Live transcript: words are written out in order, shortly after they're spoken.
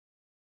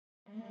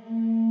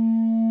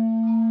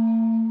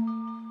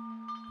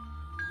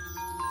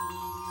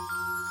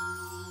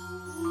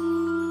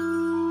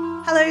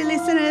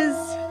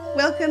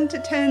Welcome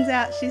to Turns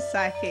Out She's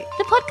Psychic.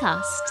 The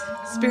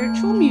podcast.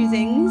 Spiritual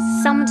musings.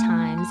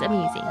 Sometimes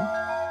amusing.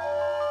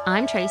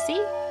 I'm Tracy.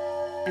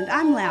 And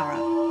I'm Laura.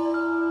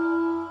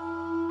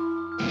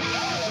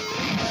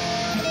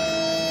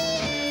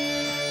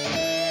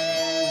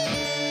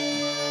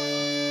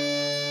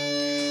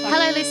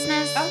 Hello,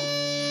 listeners.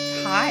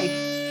 Oh, hi.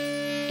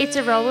 It's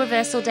a role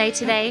reversal day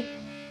today.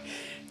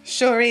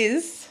 Sure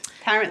is,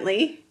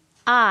 apparently.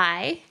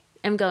 I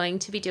am going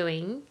to be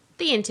doing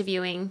the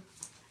interviewing.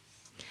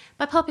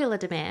 By popular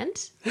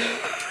demand,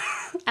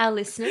 our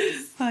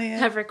listeners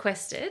have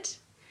requested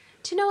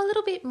to know a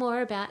little bit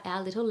more about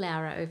our little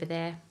Laura over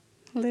there.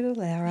 Little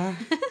Laura.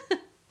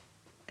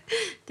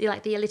 Do you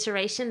like the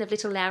alliteration of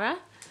little Laura?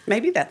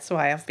 Maybe that's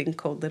why I've been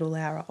called Little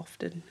Laura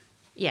often.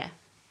 Yeah.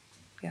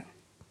 Yeah.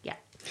 Yeah.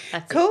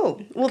 That's Cool.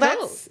 it. Well,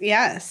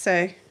 Cool.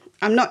 so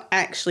I'm not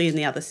actually in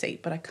the other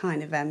seat, but I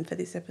kind of am for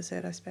this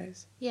episode, I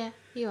suppose. Yeah,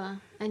 you are.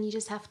 And you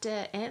just have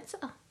to answer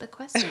the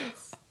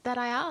questions that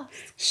I ask.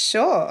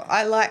 Sure.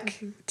 I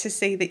like to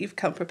see that you've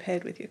come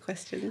prepared with your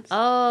questions.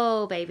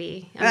 Oh,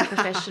 baby. I'm a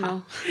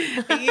professional.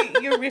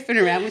 You're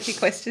riffing around with your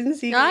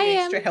questions. You I need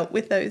am. extra help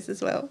with those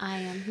as well. I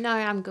am. No,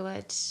 I'm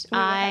good. We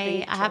were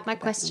having I a have talk my about them.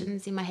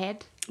 questions in my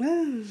head.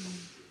 Oh,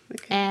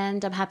 okay.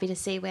 And I'm happy to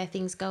see where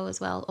things go as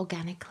well,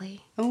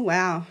 organically. Oh,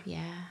 wow.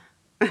 Yeah.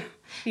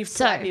 You've So-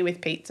 supplied me with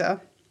pizza.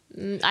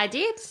 I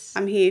did.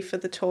 I'm here for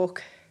the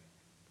talk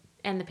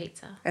And the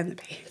pizza. and the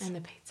pizza. And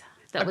the pizza.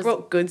 I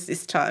brought goods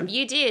this time.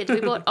 You did. We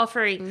bought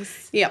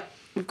offerings Yep.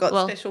 We've got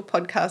Well- special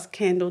podcast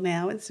candle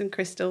now and some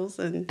crystals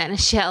and and a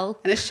shell.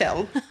 a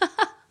shell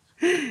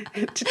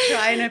to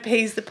try and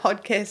appease the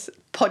podcast,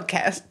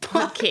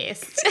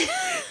 Podcast.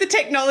 the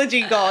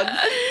technology god.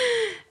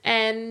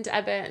 And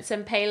I burnt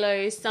some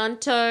Palo love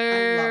Santo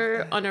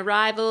that. on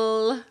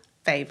arrival.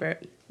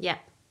 Favorite. Yeah.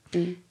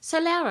 So,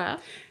 Laura,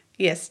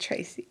 Yes,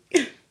 Tracy.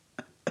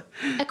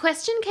 a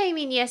question came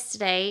in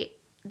yesterday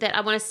that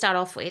I want to start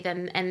off with,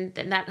 and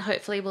that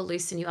hopefully will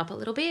loosen you up a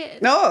little bit.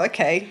 Oh,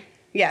 okay.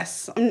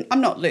 Yes, I'm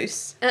not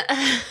loose.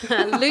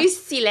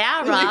 Lucy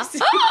Laura. Lucy.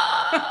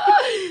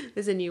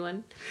 There's a new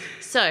one.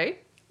 So,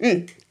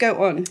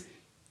 Go on.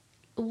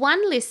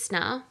 one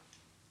listener,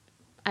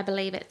 I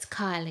believe it's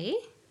Kylie,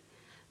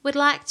 would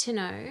like to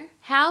know,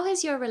 how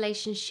has your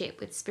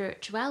relationship with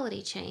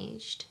spirituality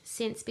changed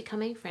since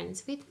becoming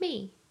friends with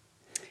me?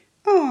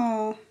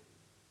 Oh,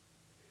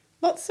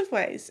 lots of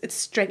ways. It's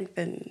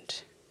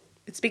strengthened.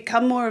 It's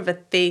become more of a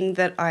thing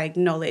that I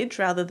acknowledge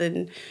rather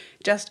than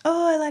just,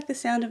 oh, I like the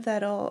sound of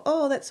that, or,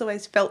 oh, that's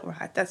always felt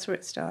right. That's where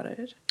it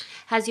started.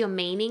 Has your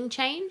meaning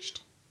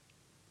changed?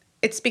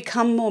 It's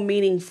become more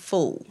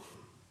meaningful.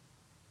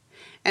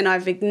 And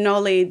I've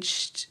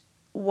acknowledged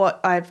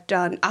what I've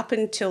done up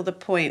until the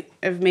point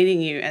of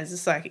meeting you as a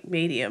psychic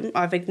medium.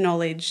 I've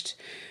acknowledged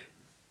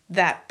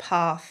that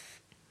path,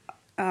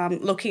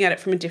 looking at it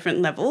from a different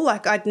level.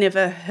 Like, I'd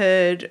never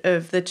heard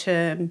of the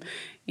term,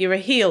 you're a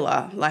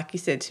healer, like you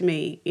said to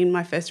me in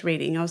my first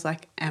reading. I was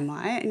like, am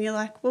I? And you're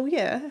like, well,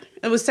 yeah.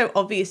 It was so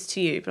obvious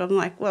to you, but I'm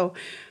like, well,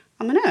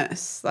 I'm a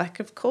nurse. Like,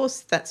 of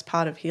course that's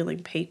part of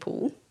healing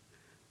people.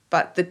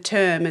 But the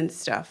term and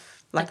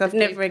stuff, like the I've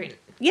never, blueprint.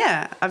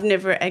 I've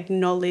never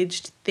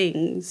acknowledged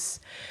things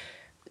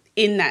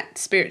in that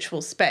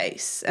spiritual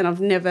space. And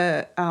I've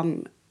never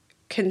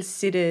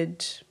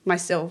considered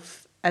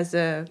myself as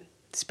a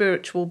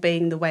spiritual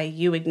being the way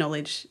you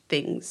acknowledge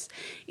things,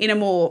 in a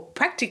more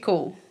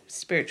practical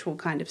spiritual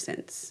kind of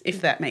sense,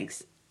 if that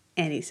makes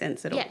any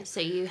sense at all. Yeah, so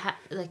you have,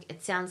 like,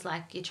 it sounds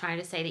like you're trying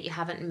to say that you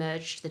haven't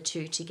merged the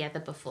two together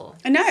before.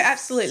 No,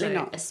 absolutely So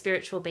not. a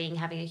spiritual being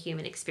having a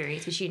human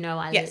experience, which you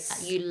know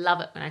Yes. you love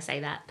it when I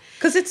say that.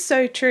 Because it's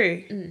so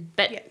true.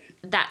 But Yeah.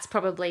 that's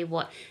probably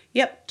what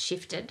Yep,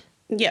 shifted.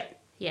 yep.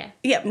 Yeah.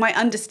 Yeah, my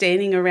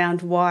understanding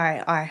around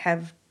why I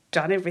have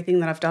done everything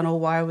that I've done, or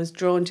why I was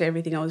drawn to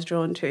everything I was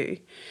drawn to,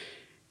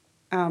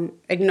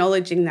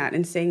 acknowledging that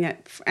and seeing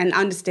it and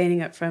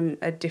understanding it from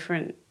a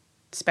different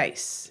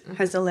space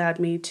has allowed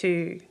me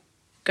to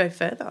go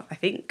further, I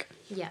think.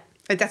 Yeah.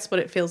 And that's what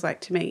it feels like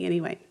to me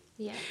anyway.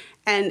 Yeah.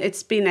 And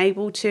it's been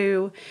able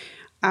to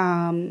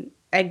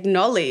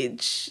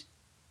acknowledge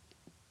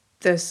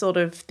the sort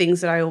of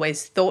things that I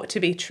always thought to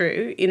be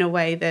true in a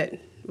way that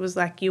was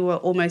like, you were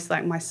almost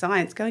like my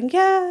science going,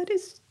 yeah, it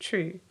is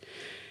true.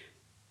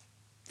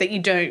 That you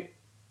don't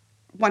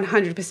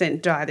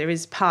 100% die. There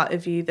is part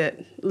of you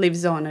that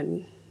lives on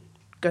and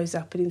goes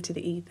up and into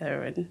the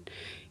ether, and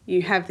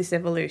you have this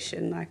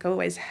evolution. Like, I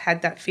always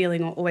had that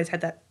feeling, or always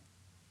had that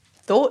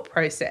thought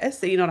process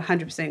that you're not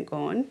 100%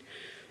 gone.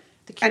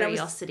 The And I was-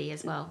 curiosity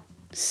as well.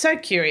 So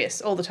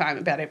curious all the time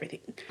about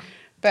everything.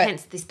 But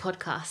Hence this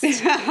podcast.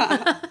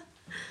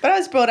 But I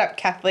was brought up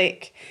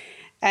Catholic,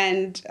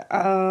 and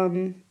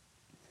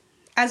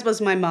as was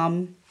my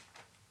mum.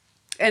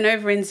 And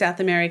over in South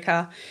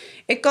America,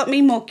 it got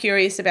me more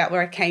curious about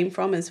where I came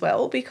from as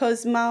well,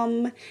 because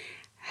Mum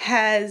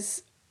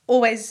has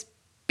always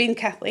been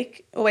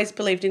Catholic, always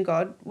believed in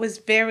God, was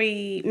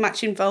very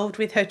much involved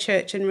with her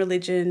church and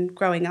religion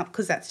growing up,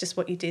 because that's just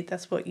what you did,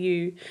 that's what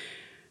you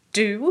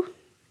do.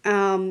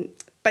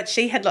 but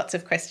she had lots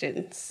of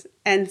questions,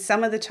 and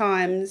some of the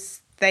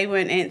times they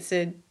weren't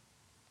answered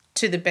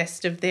to the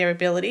best of their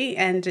ability,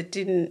 and it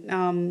didn't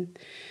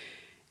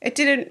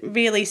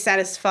really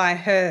satisfy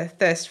her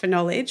thirst for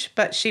knowledge,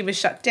 but she was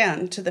shut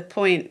down to the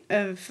point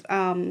of,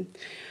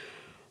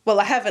 well,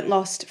 I haven't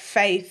lost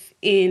faith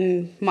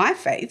in my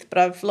faith, but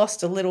I've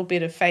lost a little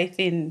bit of faith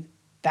in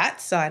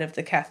that side of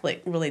the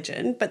Catholic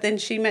religion. But then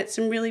she met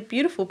some really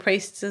beautiful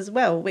priests as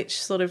well,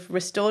 which sort of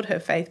restored her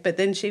faith. But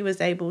then she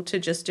was able to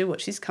just do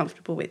what she's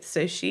comfortable with.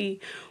 So she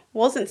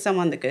wasn't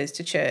someone that goes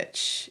to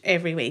church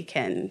every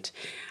weekend.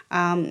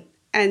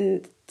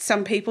 And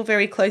some people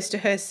very close to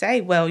her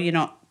say, well, you're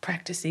not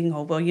practicing,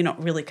 or, well, you're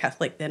not really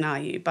Catholic then, are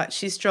you? But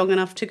she's strong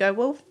enough to go,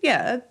 well,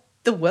 yeah,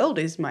 the world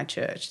is my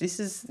church.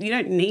 You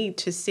don't need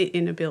to sit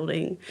in a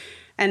building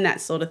and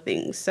that sort of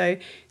thing. So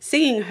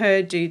seeing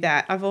her do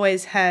that, I've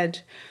always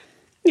had,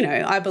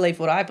 I believe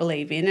what I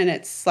believe in, and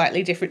it's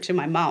slightly different to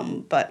my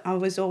mum, but I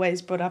was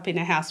always brought up in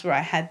a house where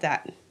I had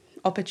that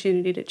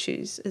opportunity to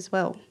choose as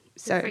well.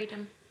 So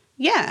freedom.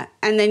 Yeah.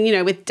 And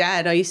then, with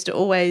Dad, I used to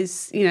always,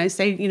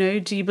 say,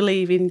 do you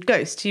believe in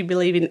ghosts? Do you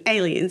believe in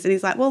aliens? And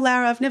he's like, well,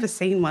 Lara, I've never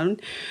seen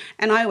one.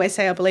 And I always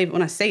say I believe it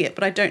when I see it,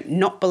 but I don't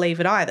not believe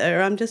it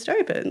either. I'm just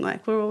open.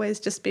 Like, we're always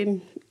just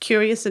been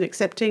curious and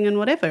accepting and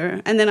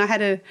whatever. And then I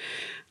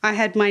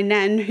had my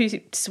nan who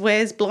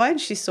swears blind.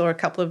 She saw a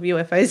couple of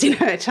UFOs in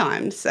her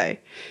time. So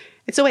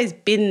it's always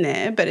been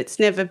there, but it's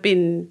never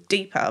been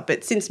deeper.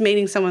 But since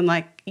meeting someone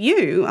like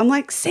you, I'm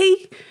like,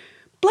 see,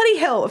 bloody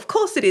hell, of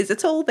course it is.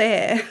 It's all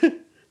there.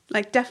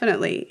 Like,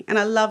 definitely. And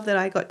I love that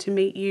I got to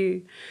meet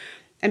you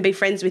and be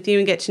friends with you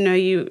and get to know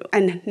you,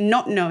 and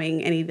not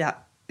knowing any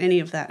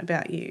of that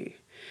about you.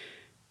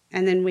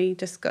 And then we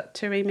just got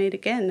to re-meet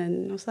again,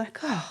 and I was like,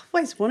 oh, I've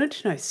always wanted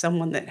to know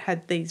someone that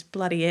had these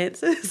bloody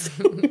answers.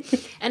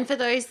 And for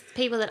those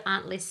people that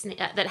aren't listening,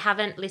 that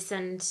haven't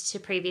listened to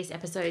previous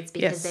episodes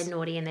because they're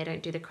naughty and they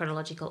don't do the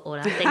chronological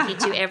order, thank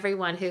you to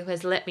everyone who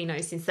has let me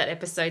know since that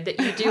episode that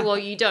you do or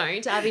you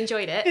don't. I've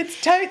enjoyed it. It's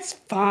totes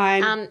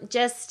fine.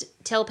 Just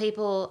tell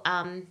people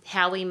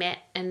how we met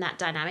and that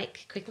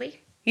dynamic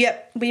quickly.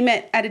 Yep, we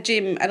met at a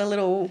gym, at a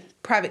little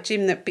private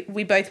gym that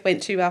we both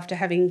went to after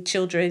having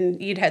children.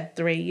 You'd had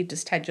 3, you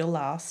just had your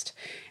last.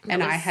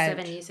 And I had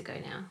 7 years ago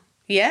now.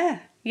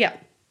 Yeah.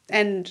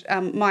 And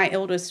my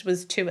eldest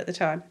was 2 at the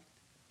time.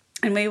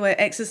 And we were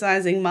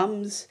exercising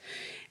mums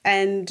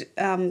and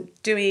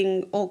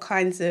doing all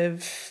kinds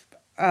of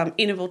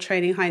interval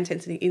training,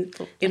 high-intensity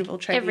interval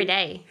training. Every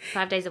day,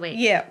 5 days a week.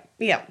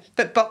 Yeah.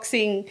 But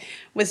boxing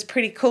was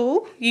pretty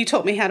cool. You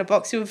taught me how to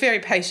box. You were very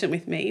patient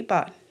with me,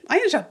 but I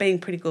ended up being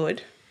pretty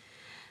good.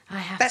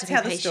 That's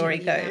how the story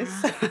goes.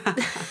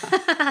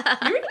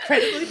 You're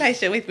incredibly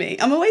patient with me.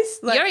 I'm always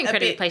You're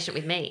incredibly patient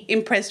with me.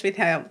 Impressed with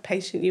how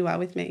patient you are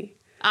with me.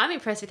 I'm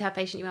impressed with how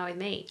patient you are with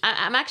me.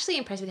 I'm actually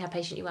impressed with how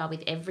patient you are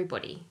with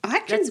everybody.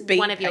 That's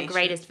one of your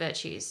greatest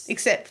virtues.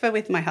 Except for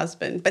with my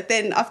husband. But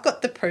then I've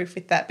got the proof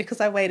with that because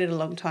I waited a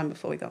long time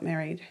before we got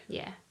married.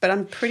 Yeah. But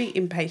I'm pretty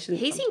impatient.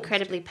 He's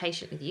incredibly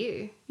patient with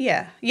you.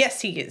 Yeah. Yes,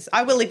 he is.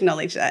 I will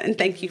acknowledge that. And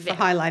thank you for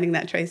highlighting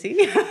that, Tracy.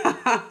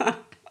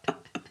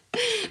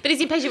 But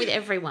he's impatient with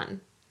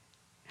everyone.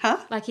 Huh?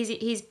 Like he's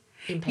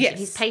impatient. Yes.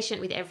 He's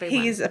patient with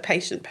everyone. He is a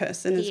patient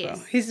person as well.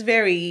 He's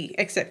very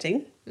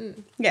accepting.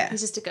 Yeah.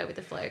 He's just a go with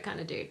the flow kind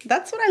of dude.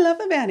 That's what I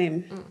love about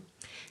him.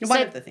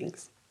 One of the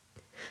things.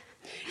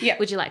 Yeah.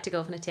 Would you like to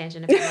go off on a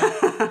tangent about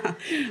that?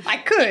 I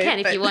could. You can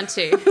if you want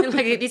to.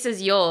 Like this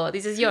is your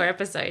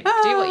episode.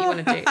 Do what you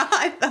want to do.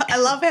 I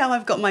love how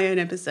I've got my own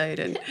episode,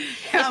 and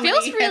it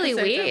feels really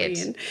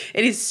weird.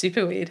 It is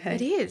super weird. Hey?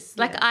 It is.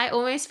 Like I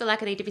almost feel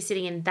like I need to be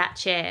sitting in that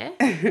chair,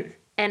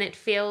 and it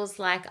feels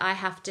like I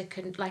have to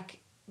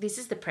this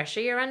is the pressure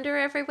you're under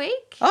every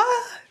week.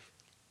 Oh,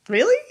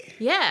 really?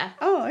 Yeah.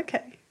 Oh,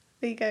 okay.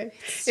 There you go.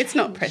 It's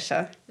not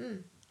pressure.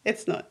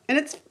 It's not. And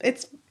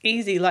it's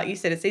easy. Like you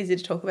said, it's easy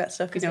to talk about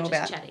stuff you know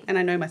about. Chatting. And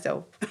I know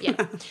myself.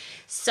 Yeah.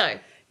 So.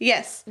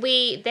 Yes.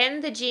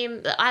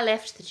 I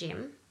left the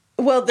gym.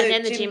 Well, and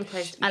then the gym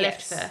closed. I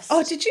left first.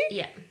 Oh, did you?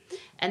 Yeah.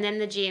 And then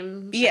the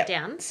gym shut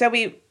down. So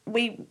we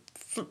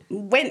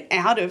went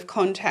out of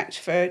contact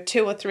for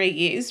 2 or 3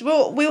 years.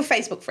 Well, we were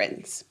Facebook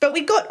friends, but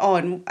we got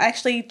on.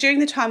 Actually, during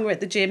the time we were at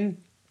the gym,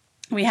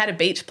 we had a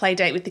beach play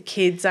date with the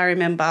kids, I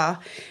remember.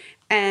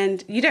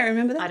 And you don't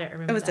remember that? I don't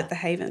remember It was at the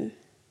Haven.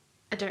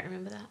 I don't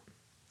remember that.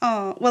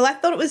 Oh, well, I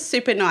thought it was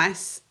super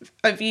nice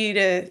of you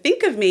to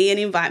think of me and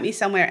invite me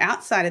somewhere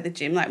outside of the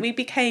gym. Like, we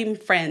became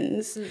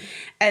friends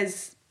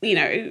as,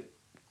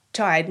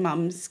 tired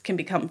mums can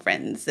become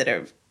friends that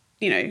are,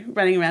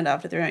 running around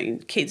after their own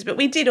kids. But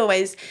we did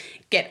always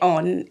get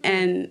on,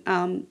 and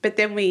but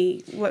then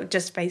we were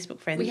just Facebook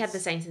friends. We had the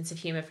same sense of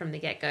humour from the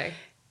get-go.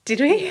 Did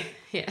we?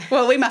 Yeah.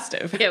 Well, we must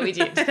have. Yeah, we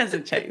did. It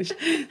hasn't changed.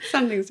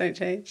 Some things don't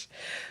change.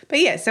 But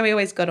yeah, so we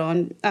always got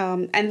on.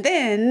 And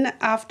then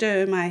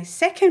after my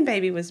second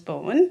baby was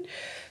born,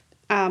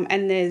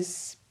 and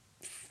there's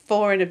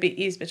 4 and a bit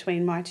years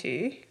between my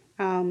two,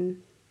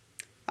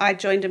 I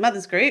joined a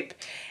mother's group,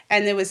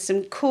 and there was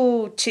some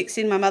cool chicks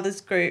in my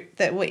mother's group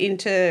that were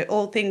into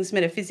all things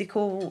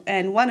metaphysical,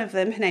 and one of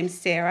them, her name's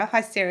Sarah.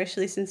 Hi, Sarah.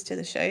 She listens to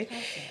the show. Hi,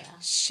 Sarah.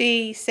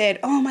 She said,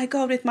 oh, my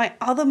God, with my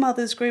other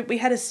mother's group, we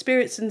had a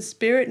spirits and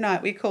spirit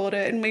night, we called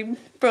it, and we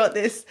brought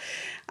this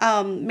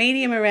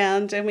medium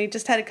around, and we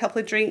just had a couple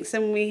of drinks,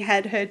 and we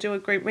had her do a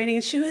group reading,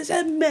 and she was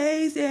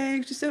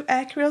amazing. She's so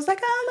accurate. I was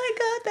like, oh, my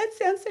God, that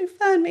sounds so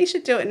fun. We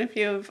should do it. And a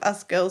few of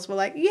us girls were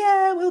like,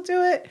 yeah, we'll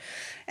do it.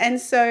 And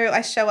so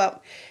I show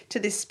up to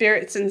this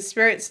spirits and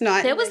spirits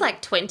night. There was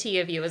like 20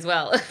 of you as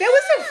well. There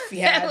was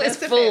that was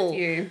full. A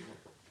fair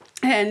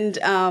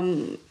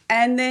few.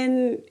 And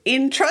then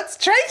in trots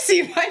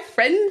Tracy, my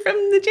friend from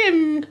the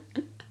gym.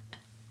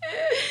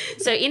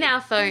 So in our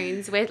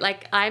phones, we're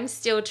like, I'm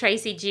still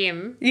Tracy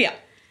Jim. Yeah.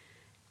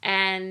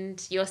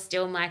 And you're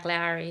still Mike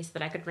Lowry, so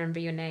that I could remember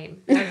your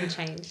name. It hasn't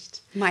changed.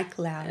 Mike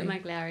Lowry.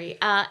 Mike Lowry.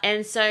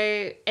 And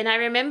I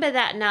remember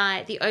that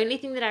night, the only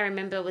thing that I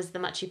remember was the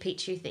Machu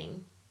Picchu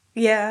thing.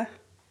 Yeah.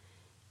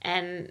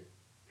 And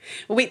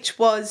which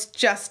was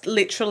just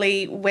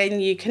literally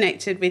when you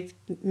connected with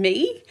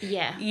me.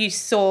 Yeah. You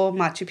saw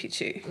Machu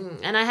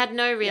Picchu. And I had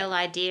no real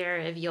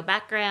idea of your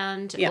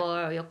background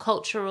or your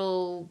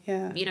cultural,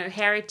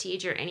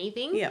 heritage or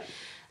anything. Yeah.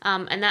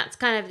 And that's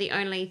kind of the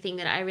only thing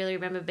that I really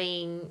remember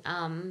being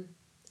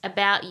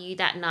about you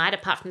that night,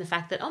 apart from the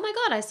fact that, oh my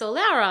God, I saw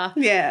Laura.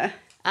 Yeah.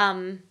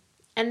 And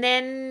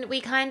then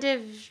we kind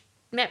of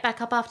met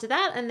back up after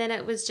that, and then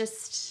it was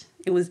just...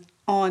 It was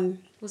on.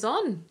 It was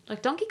on,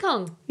 like Donkey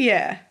Kong.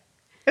 Yeah.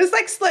 It was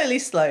like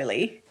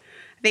slowly.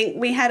 I think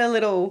we had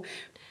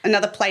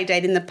another play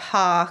date in the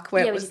park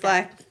where it was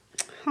like,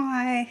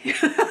 hi.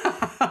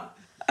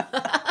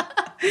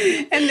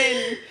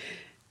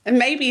 and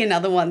maybe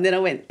another one. Then I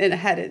went and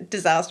had a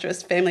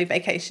disastrous family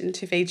vacation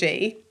to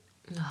Fiji,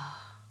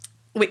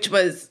 which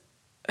was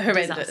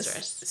horrendous.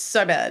 Disastrous.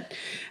 So bad.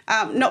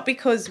 Not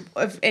because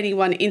of any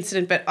one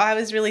incident, but I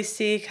was really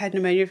sick, had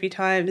pneumonia a few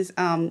times.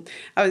 I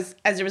was,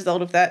 as a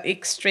result of that,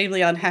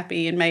 extremely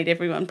unhappy and made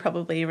everyone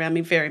probably around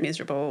me very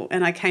miserable.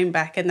 And I came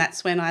back, and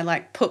that's when I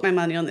put my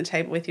money on the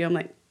table with you. I'm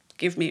like,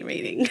 give me a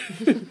reading.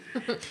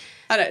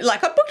 I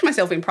booked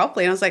myself in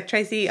properly, and I was like,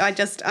 Tracy,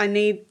 I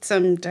need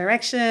some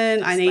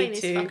direction. I need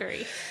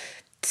to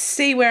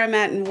see where I'm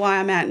at and why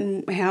I'm at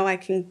and how I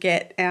can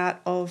get out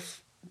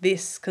of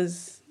this,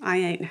 because I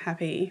ain't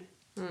happy.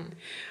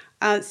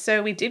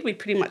 So we did. We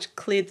pretty much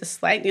cleared the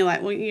slate, and you're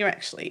like, well, you're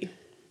actually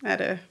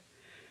at a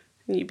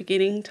new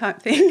beginning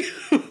type thing,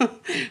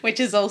 which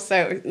is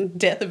also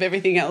death of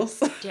everything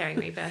else. Daring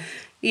rebirth.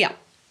 Yeah.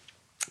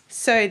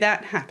 So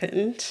that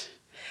happened,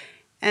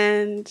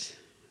 and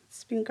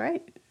it's been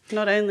great.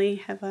 Not only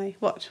have I...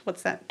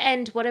 What's that?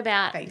 And what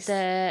about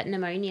the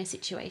pneumonia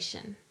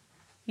situation?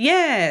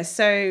 Yeah,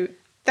 so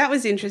that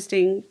was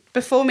interesting.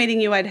 Before meeting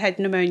you, I'd had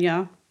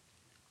pneumonia.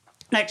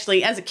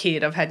 Actually, as a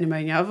kid, I've had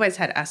pneumonia. I've always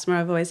had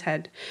asthma. I've always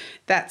had...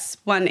 That's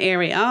one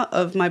area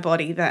of my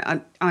body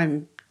that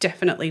I'm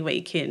definitely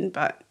weak in.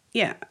 But,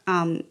 yeah,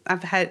 I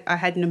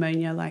had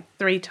pneumonia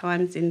 3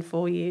 times in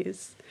 4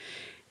 years.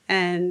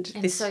 And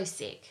so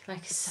sick.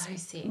 So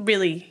sick.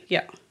 Really,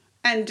 yeah.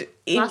 And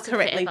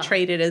incorrectly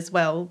treated as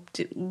well.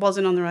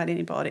 Wasn't on the right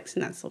antibiotics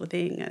and that sort of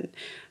thing, and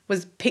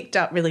was picked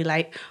up really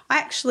late. I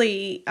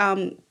actually,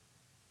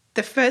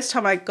 the first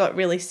time I got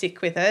really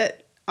sick with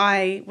it,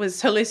 I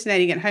was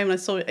hallucinating at home and I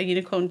saw a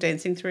unicorn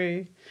dancing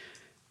through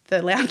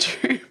the lounge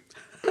room.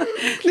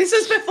 This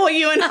was before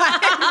you and I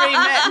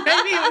had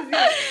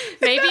re-met.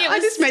 Maybe it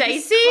was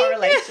Stacey.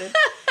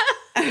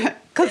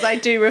 Because I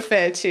do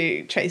refer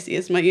to Tracy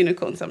as my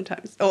unicorn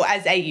sometimes, or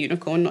as a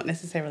unicorn, not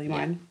necessarily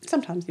mine. Yeah.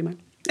 Sometimes you might.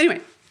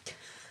 Anyway,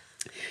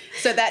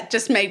 so that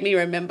just made me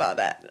remember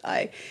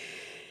that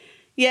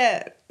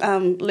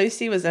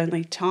Lucy was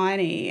only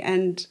tiny,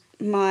 and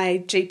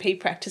my GP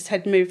practice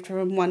had moved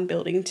from one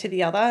building to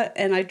the other,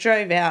 and I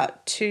drove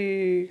out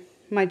to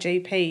my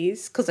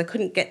GPs because I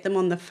couldn't get them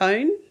on the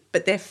phone,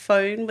 but their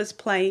phone was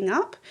playing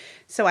up.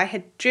 So I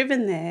had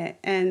driven there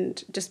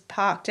and just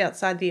parked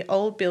outside the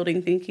old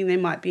building thinking they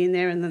might be in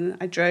there, and then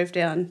I drove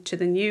down to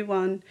the new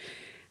one.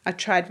 I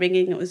tried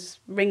ringing, it was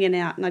ringing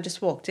out, and I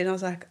just walked in. I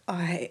was like,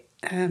 I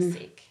am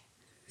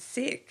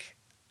sick.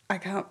 I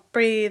can't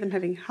breathe. I'm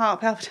having heart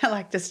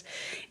palpitations.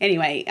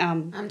 Anyway.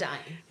 I'm dying.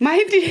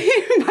 My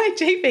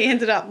GP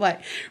ended up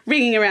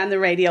ringing around the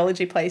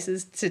radiology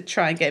places to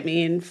try and get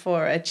me in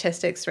for a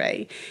chest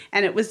x-ray.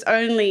 And it was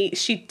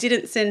she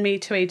didn't send me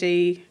to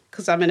ED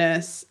because I'm a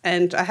nurse,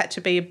 and I had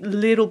to be a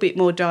little bit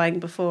more dying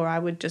before I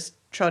would just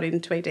trot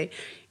into ED.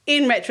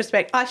 In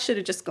retrospect, I should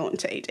have just gone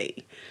to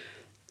ED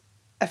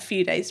a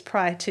few days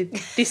prior to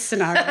this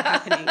scenario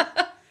happening.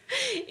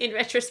 In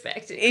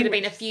retrospect, it could have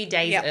been a few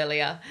days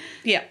earlier.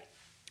 Yeah.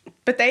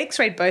 But they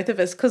x-rayed both of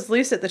us because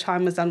Luce at the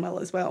time was unwell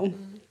as well.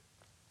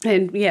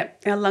 And,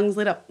 our lungs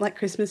lit up like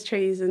Christmas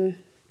trees, and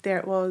there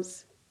it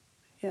was.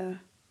 Yeah.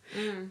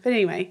 But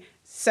anyway,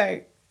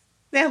 so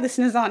our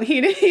listeners aren't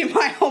here to hear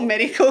my whole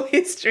medical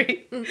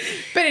history.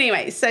 But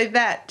anyway, so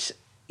that,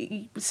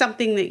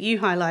 something that you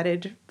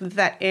highlighted,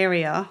 that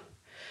area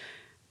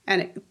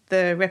And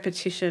the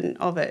repetition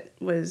of it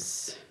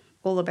was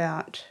all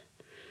about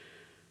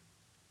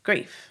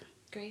grief.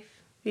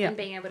 Yeah. And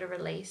being able to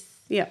release.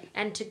 Yeah.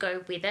 And to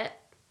go with it.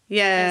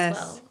 Yes.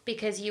 As well.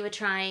 Because you were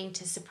trying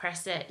to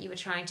suppress it. You were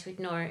trying to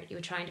ignore it. You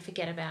were trying to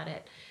forget about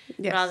it.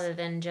 Yes. Rather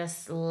than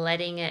just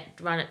letting it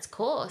run its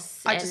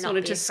course. I just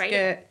wanted to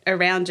skirt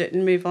around it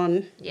and move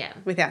on. Yeah.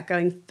 Without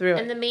going through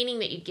it. And the meaning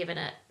that you'd given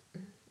it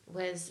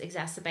was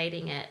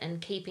exacerbating it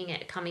and keeping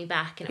it coming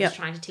back, and it was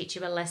trying to teach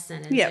you a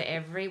lesson. And so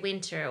every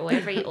winter or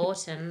every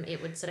autumn it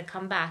would sort of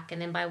come back,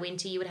 and then by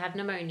winter you would have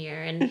pneumonia.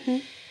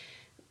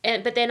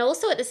 And but then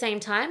also at the same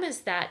time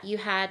as that, you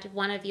had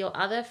one of your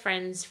other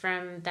friends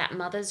from that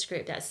mother's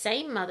group, that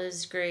same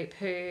mother's group,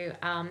 who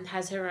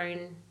has her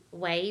own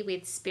way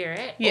with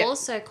spirit,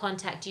 also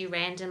contact you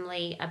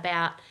randomly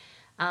about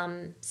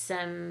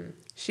some...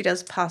 She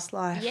does past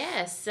life.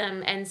 Yes,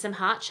 and some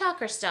heart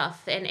chakra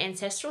stuff and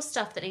ancestral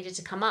stuff that needed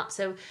to come up.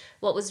 So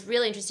what was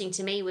really interesting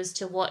to me was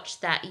to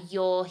watch that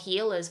your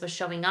healers were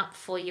showing up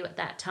for you at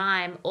that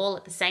time, all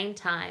at the same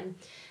time,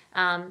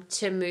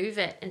 to move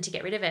it and to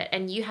get rid of it.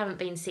 And you haven't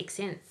been sick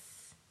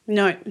since.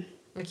 No.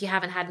 Like, you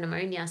haven't had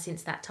pneumonia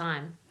since that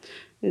time.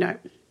 No.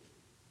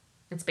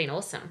 It's been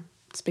awesome.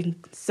 It's been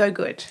so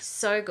good.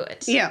 So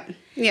good. Yeah,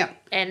 yeah.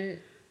 And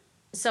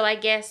so I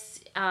guess...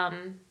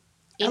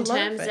 in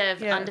terms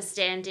of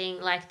understanding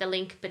like the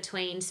link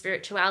between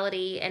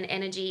spirituality and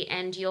energy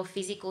and your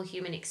physical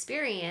human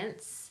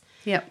experience,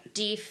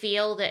 do you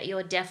feel that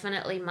you're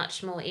definitely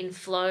much more in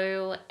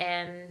flow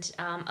and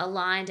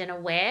aligned and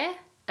aware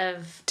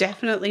of...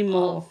 Definitely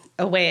more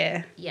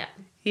aware. Yeah.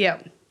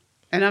 Yeah.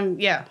 And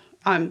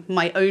I'm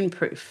my own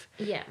proof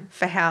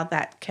for how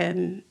that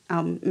can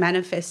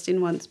manifest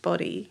in one's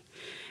body.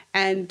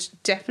 And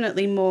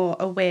definitely more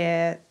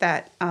aware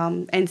that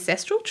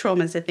ancestral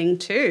trauma is a thing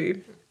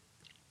too.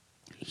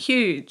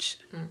 Huge,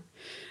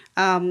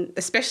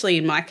 especially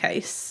in my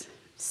case.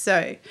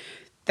 So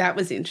that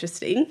was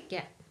interesting.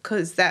 Yeah.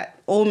 Because that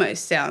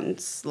almost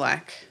sounds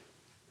like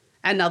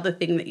another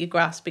thing that you're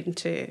grasping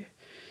to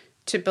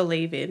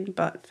believe in.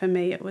 But for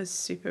me, it was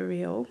super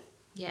real.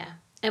 Yeah.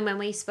 And when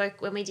we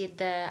did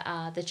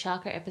the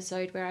chakra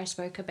episode where I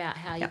spoke about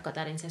how you've got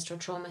that ancestral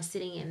trauma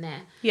sitting in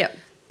there. Yeah.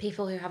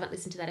 People who haven't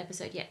listened to that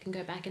episode yet can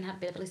go back and have a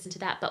bit of a listen to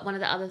that. But one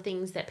of the other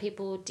things that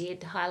people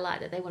did highlight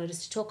that they wanted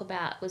us to talk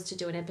about was to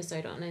do an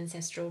episode on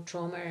ancestral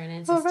trauma and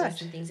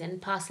ancestors and things,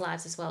 and past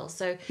lives as well.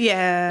 So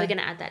we're going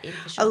to add that in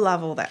for sure. I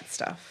love all that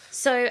stuff.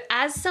 So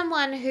as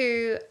someone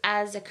who,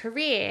 as a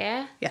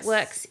career,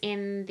 works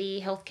in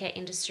the healthcare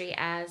industry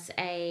as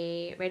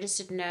a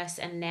registered nurse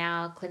and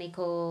now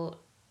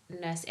clinical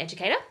nurse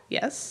educator.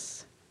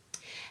 Yes.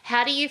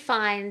 How do you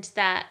find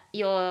that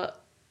your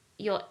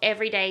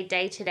everyday,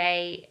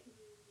 day-to-day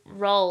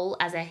role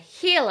as a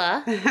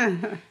healer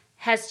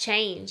has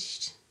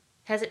changed?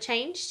 Has it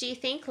changed, do you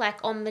think, like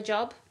on the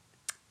job?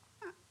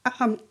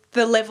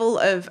 The level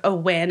of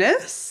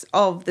awareness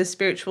of the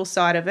spiritual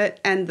side of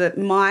it and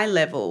my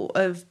level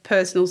of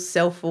personal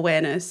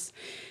self-awareness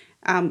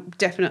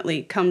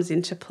definitely comes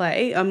into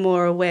play. I'm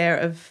more aware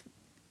of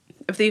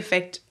the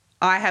effect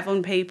I have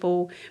on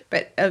people,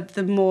 but of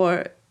the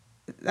more...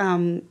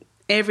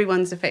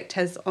 everyone's effect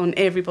has on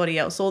everybody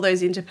else, all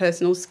those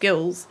interpersonal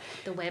skills.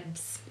 The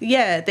webs.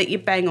 Yeah, that you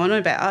bang on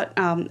about.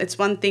 It's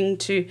one thing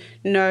to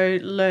know,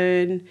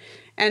 learn,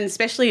 and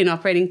especially in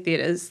operating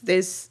theatres,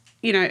 there's,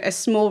 a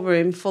small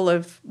room full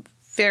of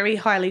very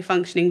highly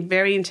functioning,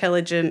 very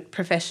intelligent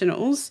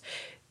professionals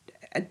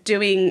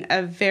doing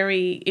a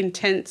very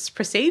intense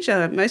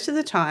procedure. Most of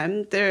the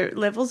time, their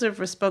levels of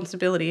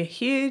responsibility are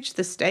huge.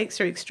 The stakes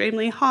are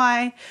extremely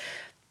high.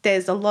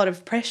 There's a lot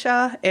of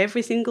pressure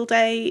every single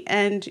day,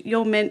 and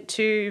you're meant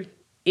to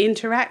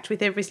interact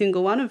with every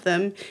single one of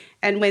them.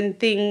 And when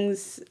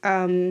things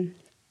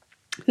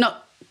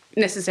not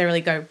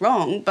necessarily go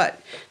wrong,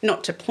 but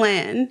not to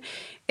plan,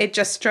 it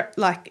just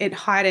it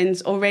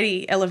heightens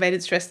already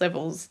elevated stress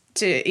levels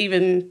to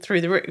even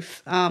through the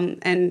roof.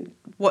 And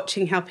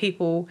watching how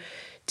people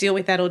deal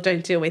with that or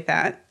don't deal with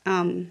that,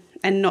 and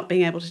not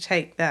being able to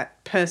take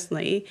that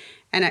personally,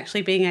 and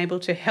actually being able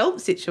to help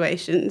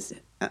situations.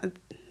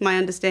 My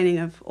understanding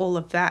of all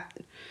of that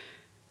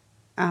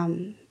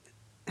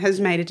has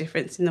made a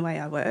difference in the way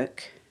I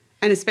work,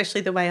 and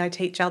especially the way I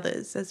teach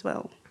others as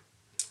well.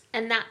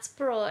 And that's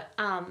brought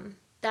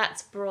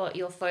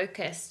your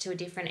focus to a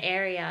different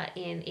area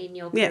in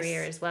your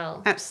career as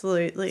well.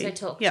 Absolutely. So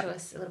talk to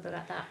us a little bit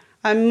about that.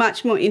 I'm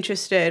much more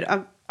interested.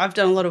 I've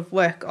done a lot of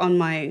work on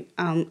my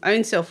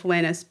own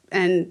self-awareness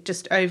and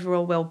just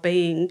overall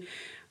well-being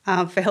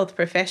for health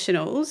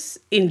professionals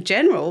in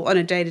general on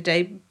a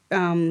day-to-day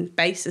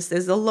basis.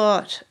 There's a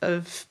lot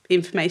of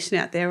information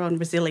out there on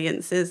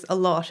resilience. There's a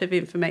lot of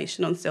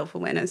information on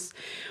self-awareness.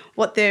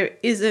 What there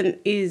isn't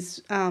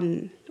is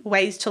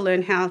ways to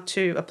learn how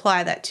to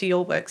apply that to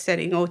your work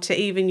setting or to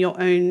even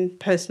your own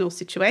personal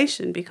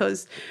situation,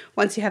 because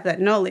once you have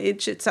that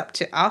knowledge, it's up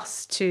to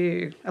us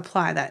to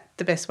apply that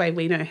the best way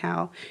we know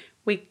how.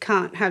 We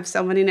can't have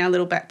someone in our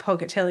little back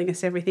pocket telling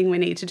us everything we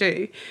need to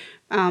do.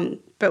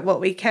 But what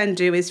we can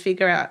do is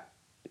figure out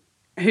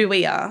who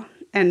we are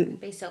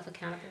be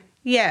self-accountable.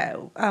 Yeah,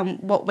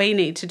 what we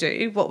need to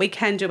do, what we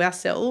can do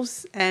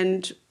ourselves,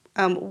 and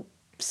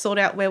sort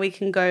out where we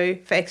can go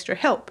for extra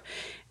help.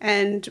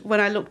 And when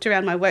I looked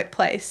around my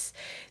workplace,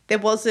 there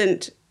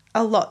wasn't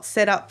a lot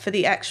set up for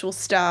the actual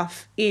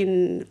staff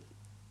in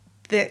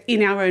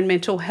our own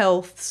mental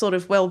health sort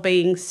of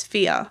well-being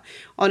sphere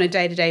on a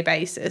day-to-day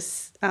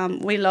basis.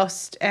 We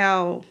lost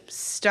our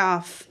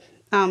staff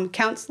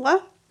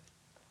counsellor,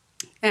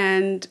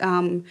 and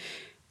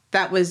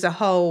that was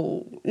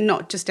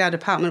not just our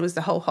department, it was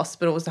the whole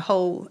hospital, it was the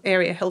whole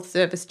area health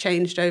service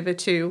changed over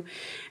to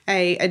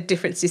a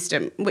different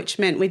system, which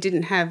meant we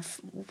didn't have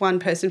one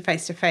person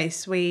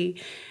face-to-face. We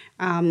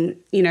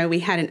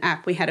had an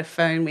app, we had a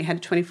phone, we had a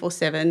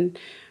 24/7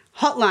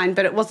 hotline,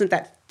 but it wasn't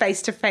that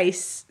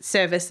face-to-face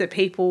service that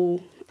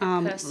people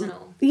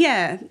personal.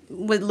 Yeah,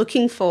 were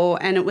looking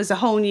for, and it was a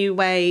whole new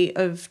way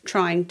of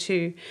trying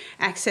to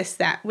access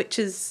that, which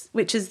is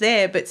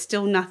there, but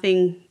still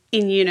nothing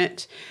in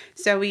unit.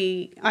 So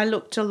I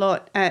looked a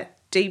lot at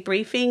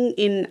debriefing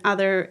in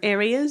other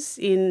areas,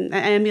 in the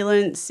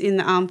ambulance, in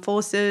the armed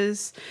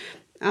forces,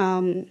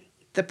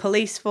 the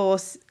police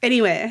force,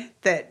 anywhere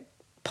that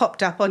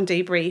popped up on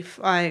debrief.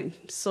 I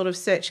sort of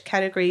searched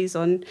categories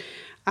on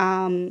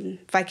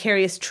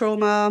vicarious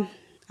trauma,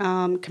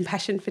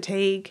 compassion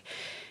fatigue,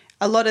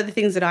 a lot of the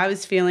things that I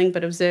was feeling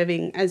but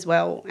observing as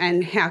well,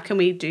 and how can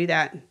we do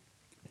that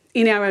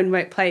in our own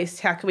workplace?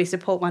 How can we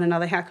support one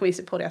another? How can we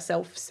support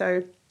ourselves?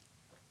 So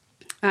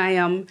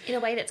in a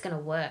way that's going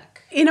to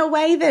work. In a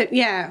way that,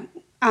 yeah.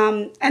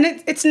 And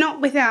it's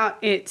not without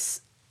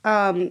its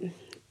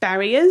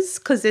barriers,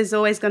 because there's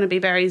always going to be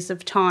barriers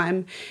of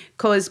time,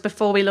 because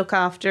before we look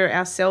after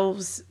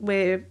ourselves,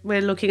 we're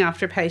looking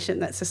after a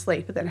patient that's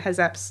asleep that has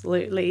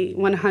absolutely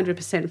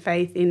 100%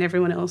 faith in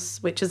everyone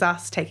else, which is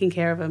us taking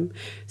care of them.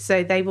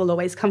 So they will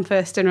always come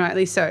first, and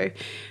rightly so.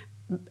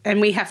 And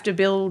we have to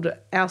build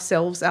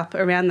ourselves up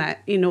around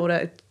that in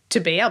order to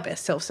be our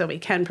best self so we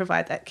can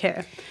provide that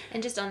care.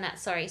 And just on that,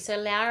 sorry, so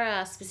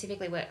Laura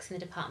specifically works in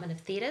the Department of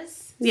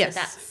Theatres. Yes.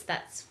 So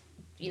that's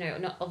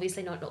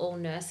obviously not all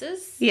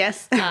nurses.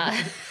 Yes.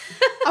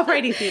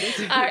 Operating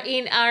theatres. are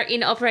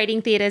in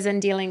operating theatres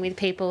and dealing with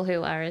people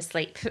who are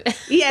asleep.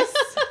 Yes.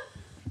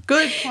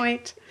 Good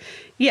point.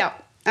 Yeah.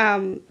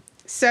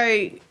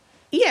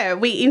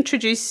 We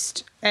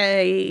introduced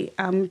a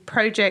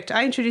project.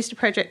 I introduced a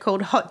project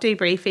called Hot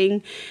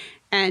Debriefing,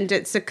 and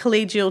it's a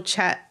collegial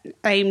chat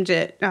aimed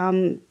at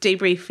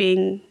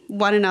debriefing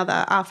one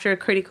another after a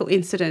critical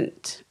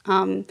incident.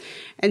 And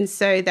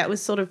so that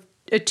was sort of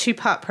a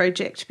two-part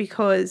project,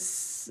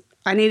 because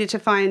I needed to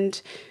find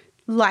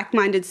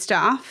like-minded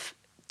staff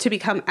to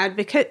become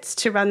advocates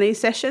to run these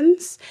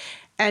sessions,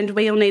 and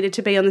we all needed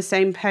to be on the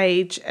same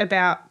page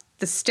about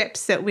the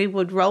steps that we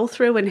would roll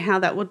through and how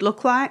that would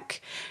look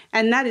like.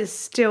 And that is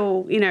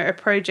still, a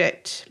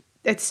project.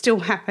 It's still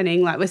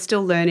happening. Like, we're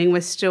still learning.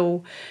 We're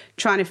still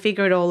trying to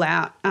figure it all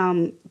out.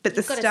 But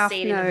the staff know. You've got to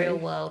see it in the real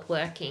world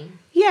working.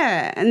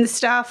 Yeah, and the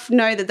staff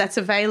know that that's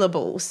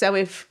available. So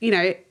if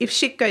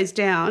shit goes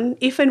down,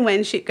 if and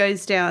when shit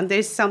goes down,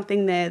 there's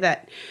something there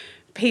that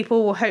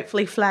people will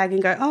hopefully flag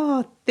and go,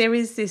 oh, there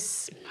is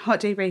this hot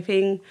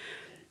debriefing.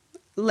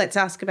 Let's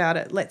ask about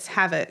it. Let's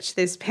have it.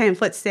 There's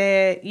pamphlets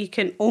there. You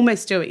can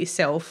almost do it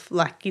yourself.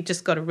 Like, you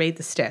just got to read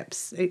the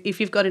steps. If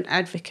you've got an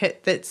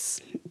advocate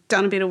that's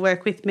done a bit of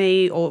work with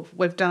me, or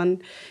we've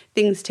done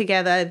things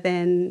together,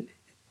 then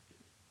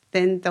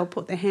they'll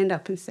put their hand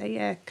up and say,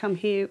 yeah, come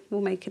here,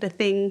 we'll make it a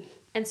thing.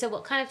 And so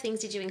what kind of things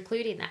did you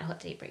include in that hot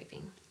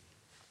debriefing?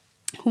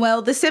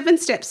 Well, the 7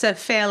 steps are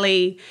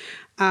fairly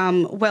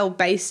well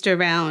based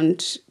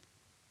around,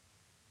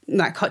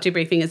 like, hot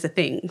debriefing as a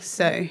thing.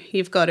 So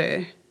you've got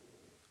to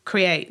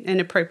create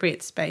an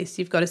appropriate space.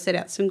 You've got to set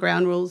out some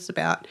ground rules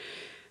about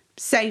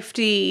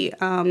safety.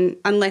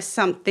 Unless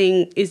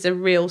something is a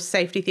real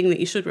safety thing that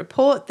you should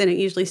report, then it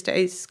usually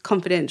stays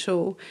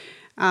confidential.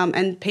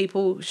 And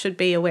people should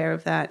be aware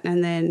of that,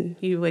 and then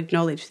you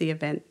acknowledge the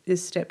event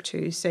is step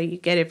 2. So you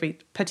get every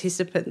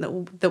participant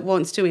that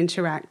wants to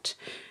interact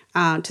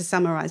to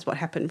summarise what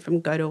happened from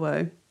go to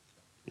woe.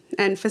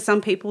 And for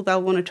some people,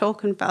 they'll want to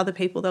talk, and for other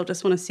people, they'll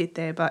just want to sit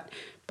there. But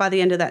by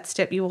the end of that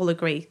step, you all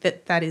agree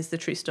that that is the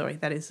true story.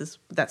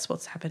 That's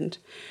what's happened.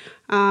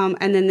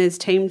 And then there's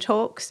team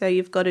talk. So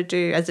you've got to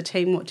do, as a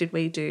team, what did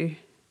we do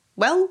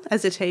well?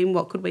 As a team,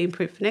 what could we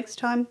improve for next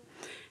time?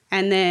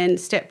 And then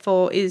step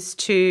 4 is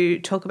to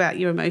talk about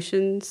your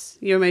emotions,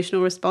 your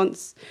emotional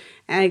response.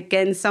 And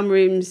again, some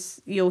rooms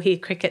you'll hear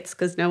crickets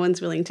because no one's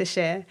willing to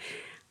share.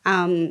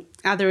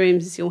 Other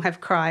rooms you'll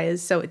have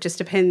criers. So it just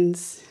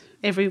depends.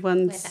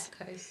 Everyone's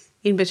where that goes.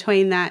 In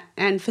between that.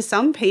 And for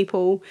some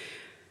people,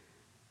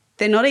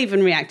 they're not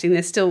even reacting,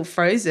 they're still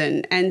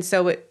frozen. And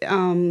so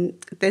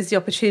there's the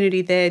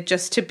opportunity there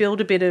just to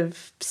build a bit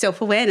of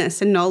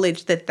self-awareness and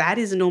knowledge that that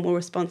is a normal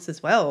response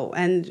as well.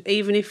 And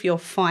even if you're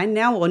fine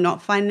now or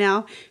not fine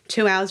now,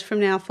 2 hours from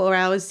now, 4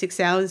 hours, 6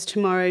 hours,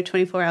 tomorrow,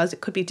 24 hours,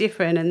 it could be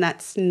different, and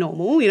that's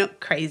normal. You're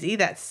not crazy.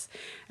 That's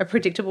a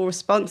predictable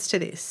response to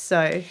this.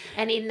 So,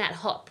 and in that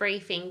hot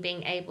briefing,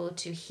 being able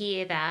to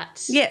hear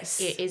that, yes,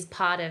 it is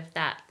part of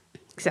that.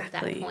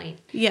 Exactly. That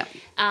point. Yeah.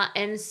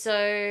 And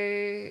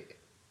so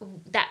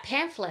that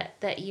pamphlet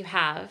that you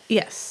have,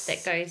 yes,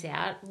 that goes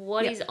out,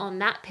 what is on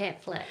that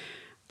pamphlet?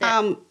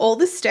 All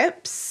the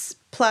steps,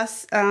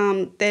 plus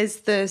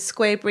there's the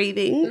square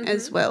breathing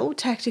as well,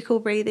 tactical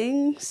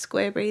breathing,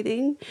 square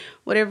breathing,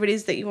 whatever it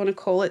is that you want to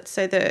call it.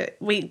 So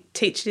we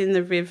teach it in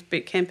the RIV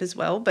bootcamp as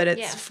well, but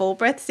it's 4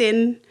 breaths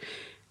in,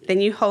 then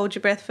you hold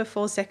your breath for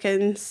 4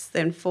 seconds,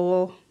 then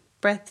 4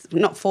 breaths,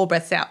 not 4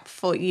 breaths out,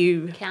 for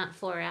you count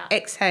 4 out,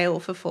 exhale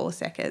for 4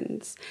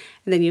 seconds,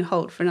 and then you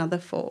hold for another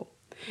 4.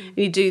 And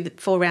you do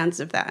 4 rounds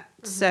of that.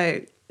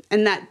 So,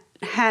 and that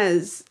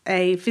has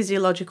a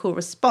physiological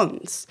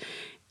response.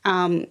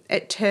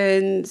 It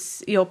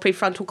turns your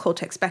prefrontal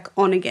cortex back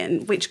on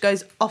again, which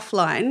goes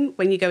offline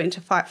when you go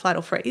into fight, flight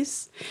or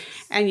freeze,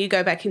 and you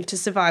go back into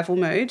survival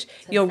mode.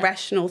 So your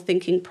rational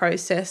thinking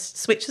process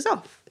switches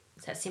off.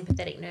 It's that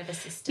sympathetic nervous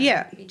system.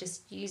 Yeah. You're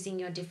just using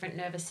your different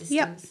nervous systems.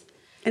 Yep.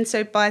 And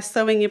so by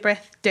slowing your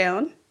breath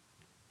down,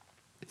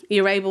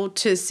 you're able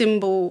to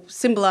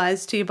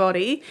symbolize to your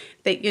body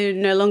that you're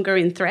no longer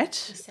in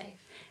threat. You're safe.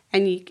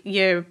 And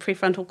your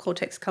prefrontal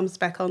cortex comes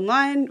back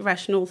online,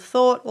 rational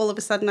thought. All of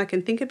a sudden I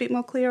can think a bit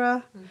more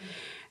clearer.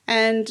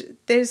 And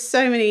there's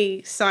so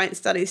many science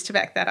studies to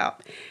back that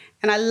up.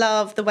 And I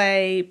love the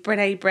way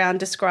Brené Brown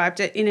described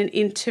it in an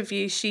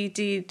interview she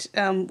did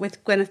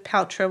with Gwyneth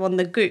Paltrow on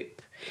The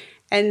Goop.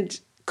 And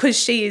because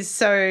she is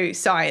so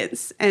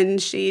science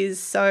and she is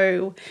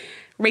so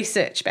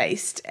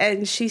research-based.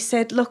 And she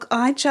said, look,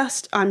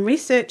 I'm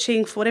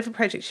researching for whatever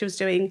project she was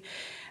doing,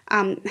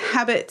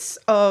 habits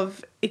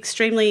of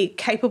extremely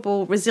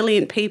capable,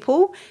 resilient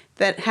people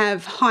that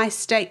have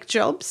high-stake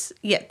jobs,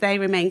 yet they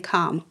remain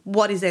calm.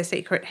 What is their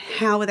secret?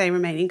 How are they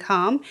remaining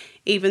calm,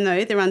 even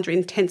though they're under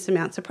intense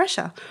amounts of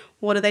pressure?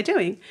 What are they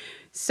doing?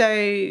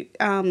 So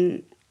how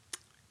do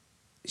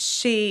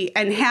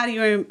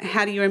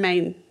you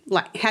remain,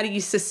 like, how do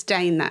you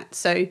sustain that?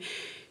 So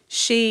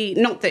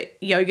not that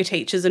yoga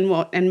teachers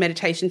and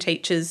meditation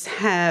teachers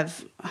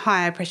have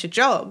higher pressure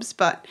jobs,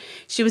 but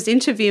she was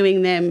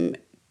interviewing them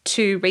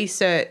to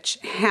research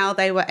how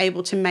they were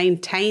able to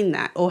maintain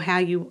that, or how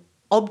you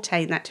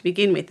obtain that to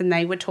begin with. And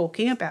they were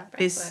talking about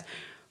this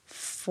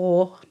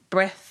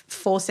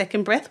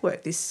 4-second breath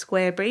work, this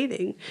square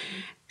breathing.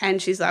 And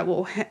she's like,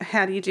 well,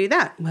 how do you do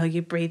that? Well,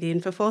 you breathe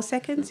in for 4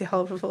 seconds, you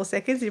hold for 4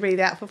 seconds, you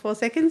breathe out for 4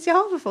 seconds, you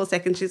hold for 4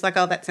 seconds. She's like,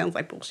 oh, that sounds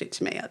like bullshit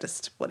to me. I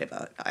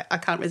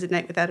can't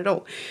resonate with that at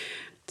all.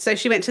 So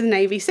she went to the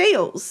Navy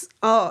SEALs.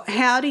 Oh,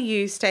 how do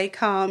you stay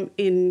calm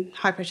in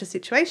high-pressure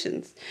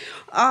situations?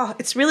 Oh,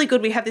 it's really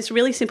good. We have this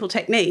really simple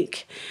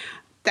technique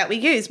that we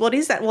use. What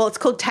is that? Well, it's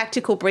called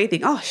tactical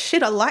breathing. Oh,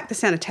 shit, I like the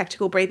sound of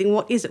tactical breathing.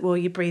 What is it? Well,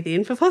 you breathe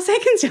in for 4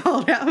 seconds, you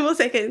hold out for 4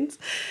 seconds.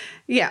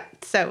 Yeah,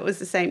 so it was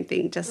the same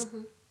thing, just...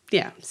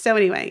 Yeah. So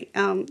anyway,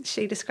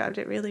 she described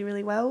it really,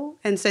 really well.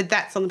 And so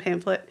that's on the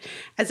pamphlet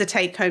as a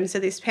take home. So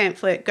this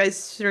pamphlet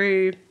goes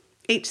through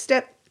each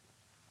step.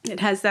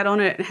 It has that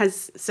on it. It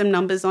has some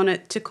numbers on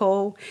it to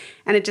call,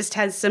 and it just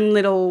has some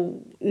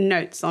little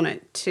notes on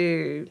it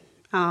to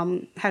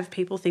have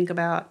people think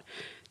about.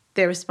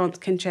 Their response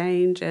can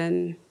change,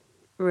 and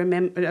a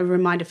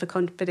reminder for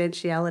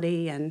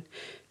confidentiality, and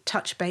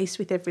touch base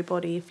with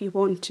everybody if you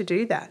want to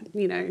do that.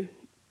 You know,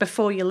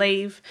 before you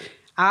leave,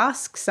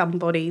 ask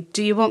somebody,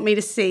 do you want me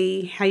to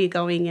see how you're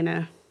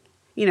going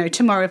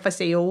tomorrow if I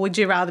see you, or would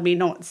you rather me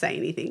not say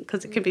anything?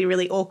 Because it can be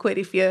really awkward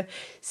if you're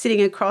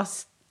sitting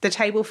across the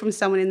table from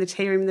someone in the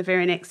tea room the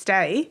very next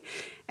day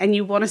and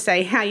you want to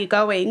say how you're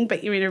going,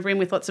 but you're in a room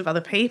with lots of other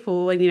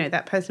people and,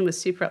 that person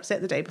was super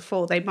upset the day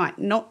before. They might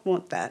not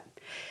want that.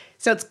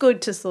 So it's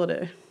good to sort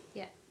of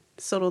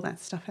sort all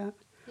that stuff out.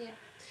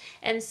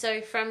 And so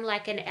from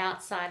like an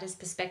outsider's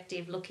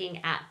perspective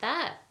looking at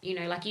that,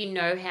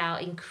 how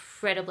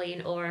incredibly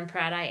in awe and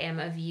proud I am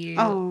of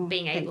you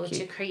being able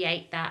to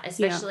create that,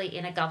 especially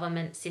in a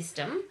government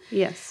system.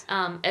 Yes.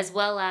 As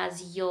well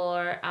as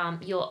your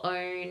own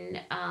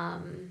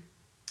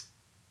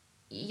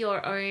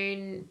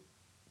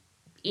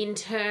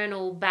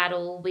internal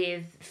battle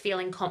with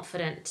feeling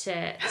confident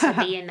to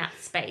be in that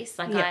space.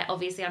 Like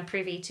I'm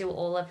privy to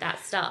all of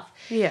that stuff.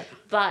 Yeah.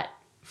 But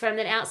from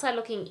the outside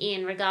looking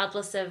in,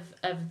 regardless of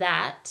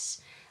that,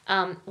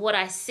 what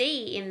I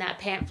see in that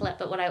pamphlet,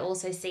 but what I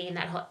also see in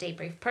that hot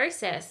debrief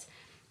process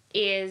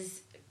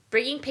is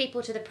bringing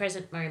people to the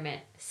present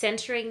moment,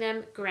 centering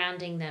them,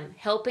 grounding them,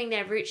 helping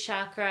their root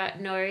chakra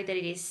know that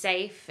it is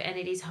safe and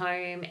it is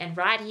home, and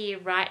right here,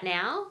 right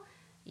now,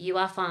 you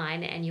are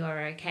fine and you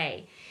are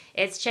okay.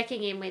 It's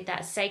checking in with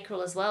that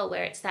sacral as well,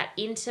 where it's that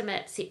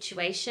intimate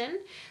situation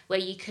where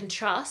you can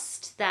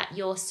trust that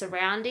your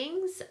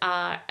surroundings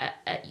are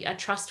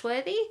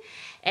trustworthy,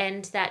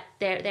 and that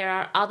there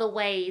are other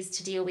ways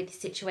to deal with the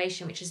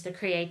situation, which is the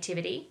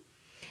creativity.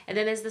 And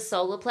then there's the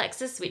solar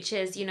plexus, which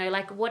is, you know,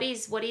 like what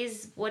is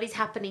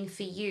happening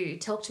for you?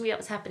 Talk to me about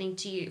what's happening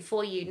to you,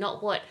 for you,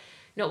 not what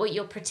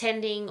you're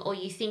pretending or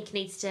you think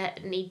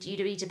need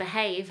you to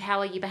behave. How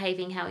are you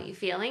behaving? How are you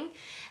feeling?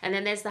 And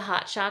then there's the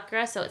heart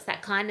chakra. So it's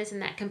that kindness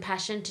and that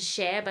compassion to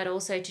share, but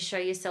also to show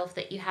yourself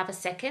that you have a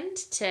second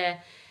to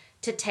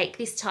take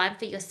this time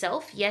for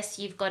yourself. Yes,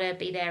 you've got to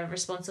be there and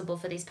responsible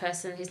for this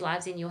person whose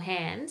life's in your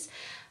hands,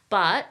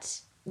 but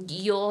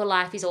your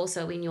life is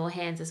also in your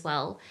hands as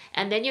well.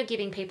 And then you're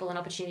giving people an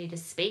opportunity to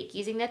speak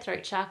using their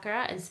throat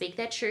chakra and speak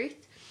their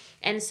truth.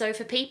 And so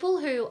for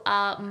people who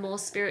are more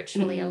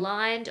spiritually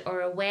aligned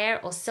or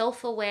aware or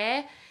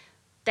self-aware,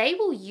 they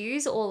will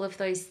use all of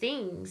those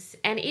things,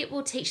 and it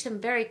will teach them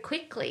very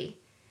quickly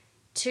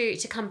to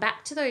come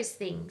back to those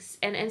things.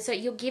 And so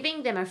you're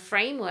giving them a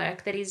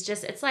framework that is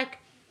just, it's like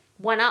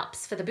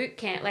one-ups for the boot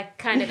camp, like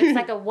kind of, it's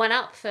like a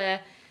one-up for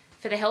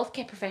the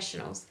healthcare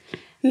professionals.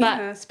 But,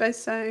 I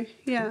suppose so,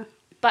 yeah.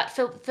 But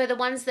for the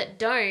ones that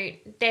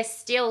don't, they're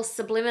still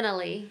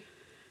subliminally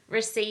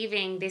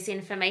receiving this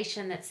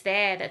information that's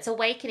there, that's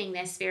awakening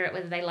their spirit,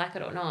 whether they like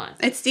it or not.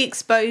 It's the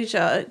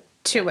exposure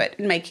to it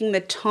and making the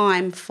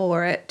time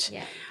for it.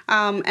 Yeah.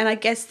 And I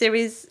guess there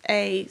is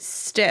a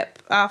step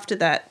after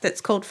that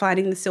that's called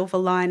finding the silver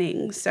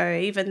lining. So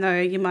even though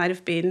you might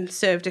have been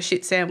served a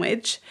shit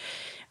sandwich,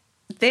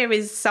 there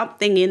is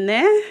something in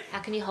there. How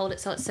can you hold it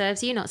so it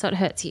serves you, not so it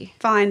hurts you?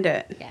 Find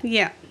it.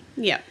 Yeah.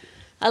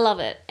 I love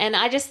it. And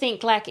I just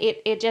think like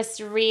it just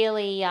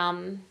really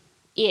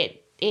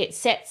it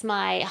sets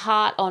my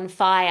heart on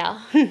fire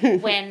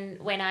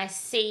when I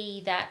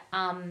see that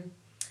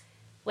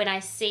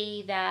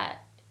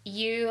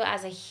you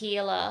as a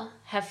healer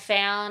have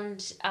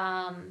found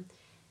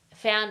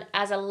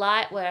as a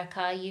light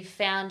worker, you've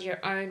found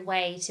your own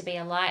way to be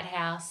a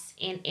lighthouse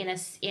in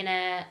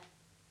an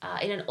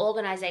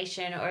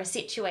organization or a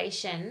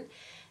situation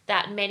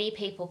that many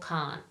people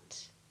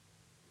can't.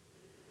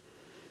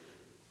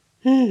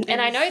 And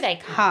I know they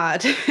can't.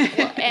 Hard.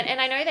 and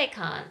I know they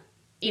can't.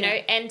 You know,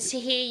 and to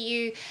hear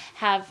you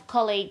have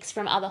colleagues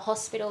from other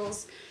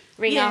hospitals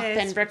ring up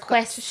and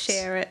request to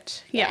share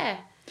it. Yeah.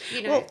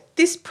 You know. Well,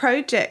 this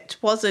project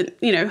wasn't,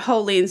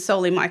 wholly and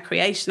solely my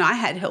creation. I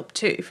had help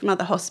too from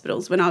other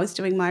hospitals when I was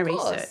doing my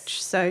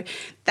research. So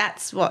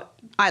that's what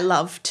I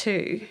love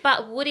too.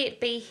 But would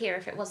it be here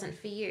if it wasn't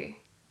for you?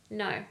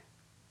 No.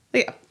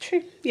 Yeah,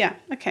 true. Yeah,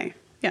 okay.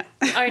 Yeah.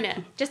 Own it.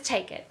 Just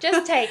take it.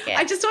 Just take it.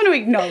 I just want to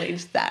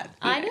acknowledge that.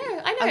 I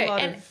know.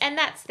 And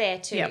that's there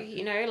too.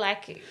 Yep.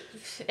 Like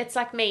it's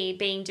like me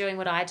doing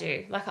what I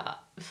do. Like I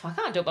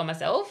can't do it by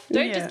myself.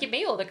 Don't just give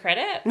me all the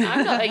credit.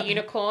 I'm not a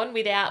unicorn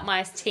without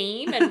my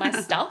team and my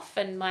stuff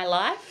and my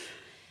life.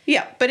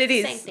 Yeah, but it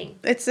is. Same thing.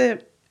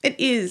 It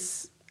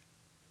is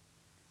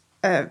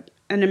an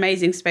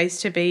amazing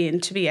space to be in,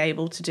 to be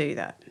able to do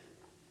that.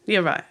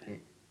 You're right.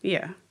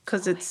 Yeah,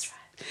 because it's.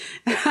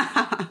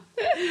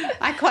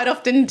 I quite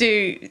often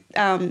do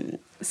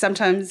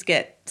sometimes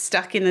get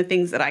stuck in the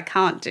things that I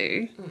can't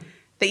do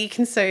that you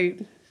can so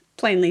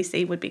plainly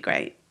see would be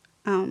great.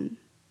 So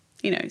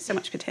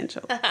much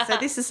potential. So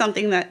this is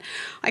something that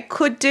I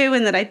could do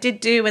and that I did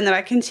do and that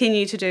I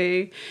continue to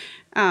do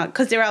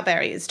because there are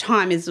barriers.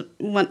 Time is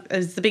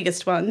the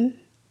biggest one,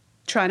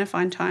 trying to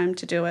find time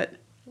to do it.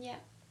 Yeah.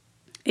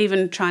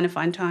 Even trying to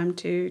find time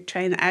to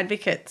train the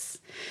advocates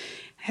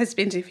has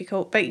been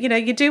difficult, but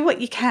you do what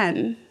you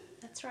can.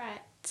 That's right.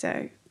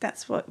 So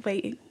that's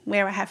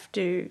where I have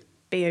to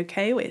be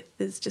okay with,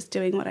 is just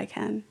doing what I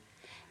can.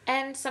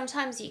 And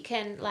sometimes you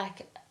can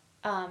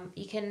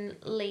you can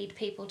lead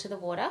people to the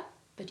water,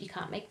 but you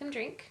can't make them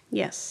drink.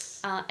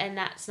 Yes. And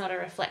that's not a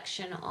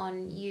reflection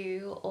on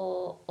you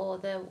or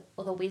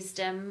the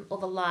wisdom or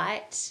the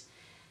light.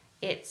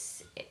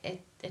 It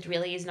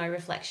really is no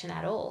reflection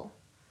at all.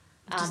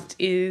 It just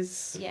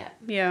is. Yeah.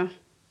 Yeah.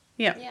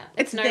 Yeah. Yeah.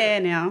 It's there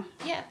now.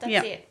 Yeah,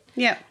 that's it.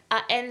 Yeah.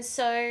 And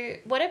so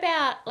what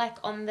about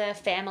on the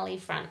family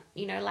front,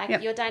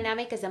 your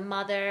dynamic as a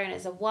mother and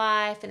as a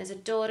wife and as a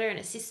daughter and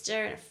a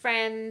sister and a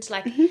friend,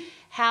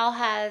 how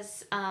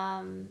has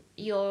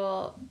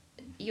your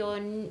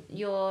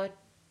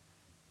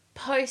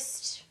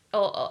post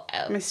or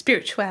my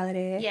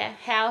spirituality. Yeah,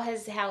 how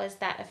has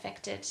that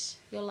affected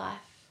your life?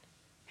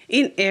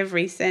 In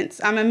every sense.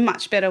 I'm a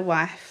much better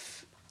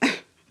wife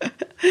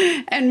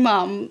and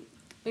mum.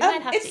 We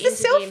might have it's to the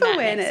interview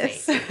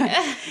self-awareness. Matt next week.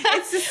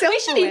 It's the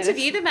self-awareness. We should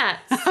interview the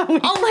Matts.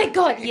 Oh my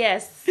God,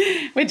 yes.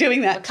 We're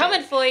doing that. We're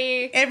coming for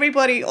you.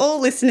 Everybody, all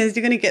listeners,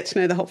 you're going to get to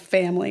know the whole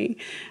family.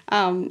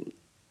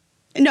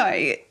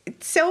 No,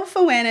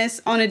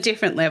 self-awareness on a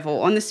different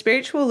level. On the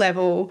spiritual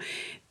level,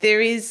 there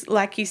is,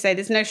 like you say,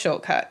 there's no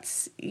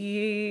shortcuts.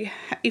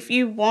 If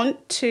you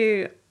want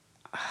to,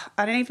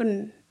 I don't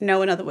even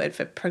know another word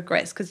for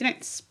progress, because you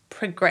don't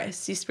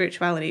progress your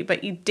spirituality,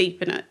 but you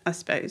deepen it, I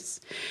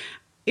suppose.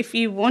 if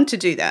you want to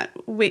do that,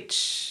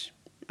 which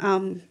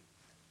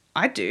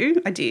I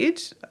did,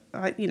 it's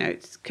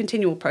a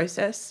continual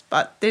process,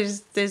 but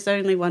there's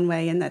only one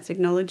way, and that's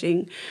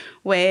acknowledging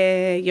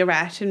where you're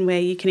at and where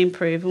you can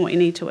improve and what you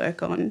need to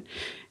work on.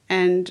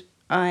 And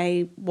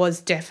I was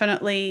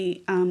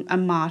definitely a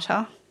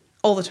martyr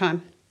all the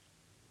time.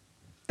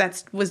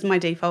 That was my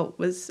default,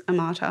 was a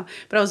martyr.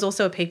 But I was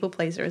also a people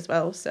pleaser as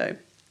well, so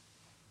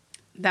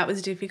that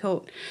was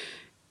difficult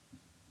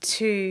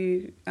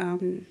to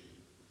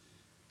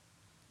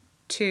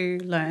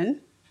learn,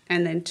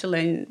 and then to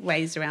learn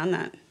ways around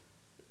that.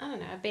 I don't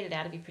know, I beat it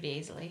out of you pretty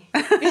easily. I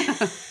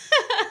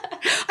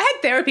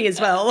had therapy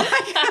as well.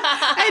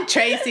 I had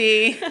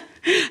Tracy,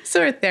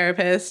 saw a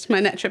therapist,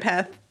 my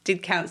naturopath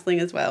did counselling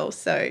as well,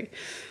 so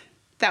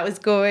that was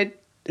good,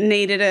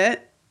 needed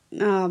it.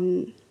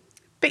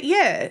 But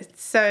yeah,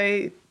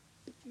 so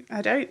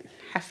I don't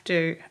have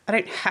to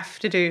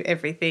do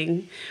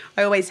everything.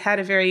 I always had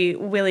a very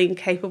willing,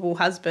 capable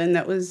husband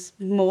that was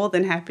more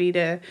than happy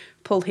to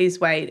pull his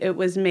weight. It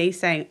was me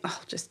saying,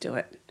 "Oh, just do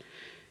it."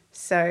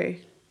 So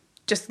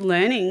just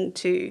learning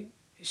to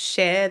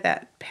share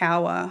that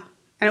power.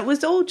 And it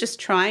was all just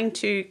trying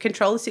to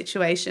control the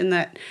situation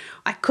that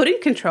I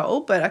couldn't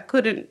control, but I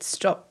couldn't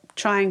stop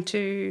trying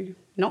to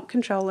not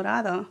control it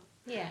either.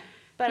 Yeah.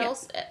 But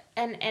also,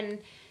 and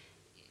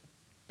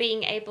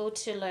being able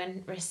to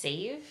learn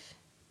receive.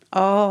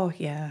 Oh,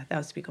 yeah, that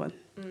was a big one.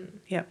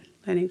 Yep,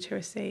 learning to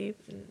receive.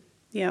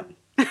 Yep.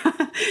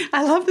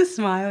 I love the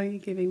smile you're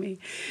giving me.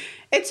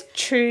 It's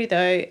true,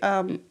 though.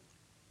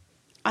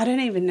 I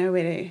don't even know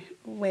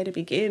where to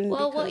begin.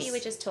 Well, what you were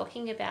just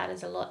talking about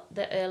is a lot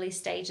the early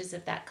stages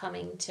of that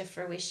coming to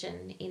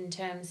fruition, in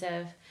terms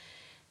of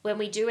when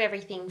we do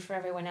everything for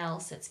everyone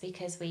else, it's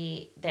because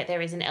that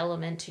there is an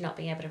element to not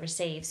being able to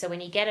receive. So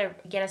when you get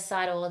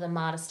aside all of the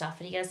martyr stuff,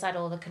 and you get aside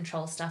all the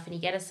control stuff, and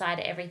you get aside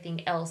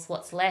everything else,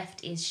 what's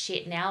left is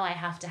shit. Now I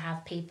have to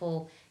have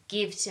people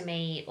give to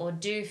me, or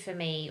do for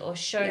me, or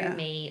show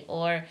me,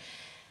 or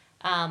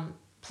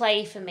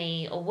play for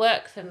me, or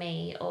work for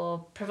me,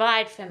 or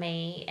provide for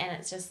me. And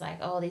it's just like,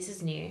 oh, this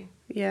is new.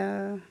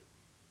 Yeah.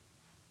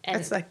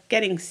 And it's like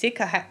getting sick.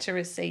 I had to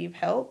receive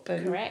help.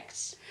 And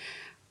correct.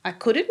 I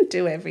couldn't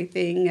do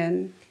everything.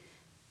 And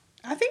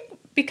I think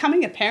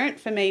becoming a parent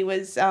for me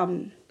was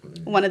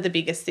one of the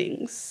biggest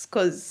things,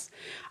 because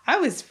I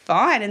was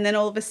fine, and then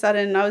all of a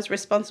sudden I was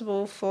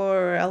responsible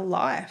for a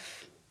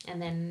life.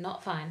 And then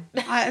not fine.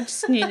 I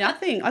just knew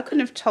nothing. I couldn't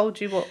have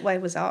told you what way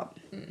was up.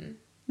 Mm-mm.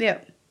 Yeah.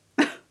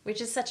 Which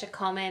is such a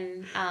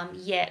common,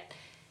 yet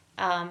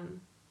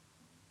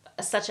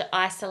such an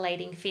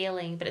isolating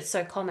feeling, but it's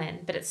so common,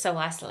 but it's so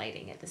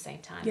isolating at the same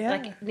time. Yeah.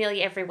 Like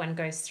nearly everyone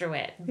goes through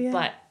it,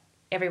 but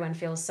everyone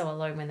feels so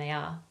alone when they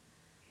are,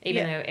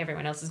 even though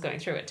everyone else is going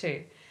through it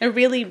too. It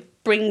really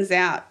brings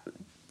out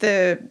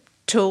the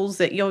tools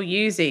that you're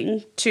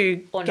using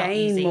to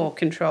gain more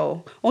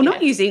control. Or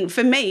not using.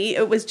 For me,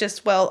 it was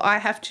just, I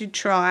have to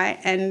try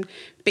and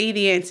be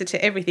the answer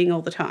to everything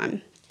all the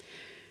time.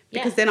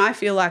 Because then I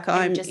feel like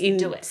I'm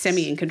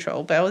semi-in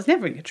control, but I was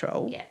never in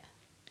control. Yeah.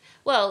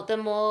 Well,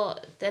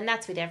 then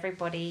that's with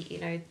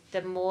everybody,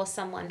 the more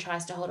someone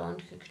tries to hold on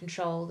to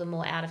control, the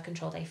more out of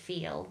control they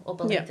feel or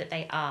believe that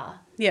they are.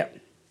 Yeah.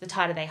 The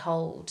tighter they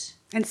hold.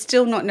 And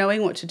still not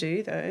knowing what to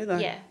do, though.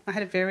 I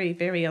had a very,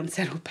 very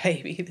unsettled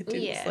baby that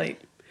didn't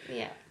sleep.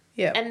 Yeah.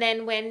 Yeah. And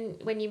then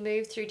when you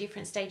move through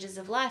different stages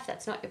of life,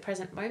 that's not your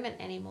present moment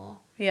anymore.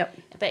 Yep.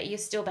 But you're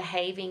still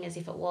behaving as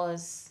if it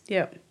was.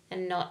 Yep.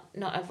 And not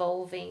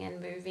evolving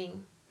and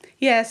moving.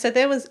 Yeah, so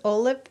there was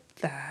all of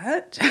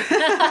that.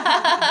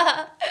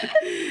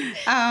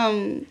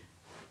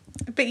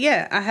 But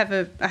yeah, I have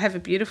a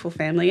beautiful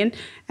family, and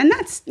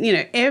that's,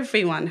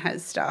 everyone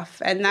has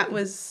stuff, and that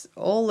was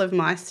all of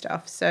my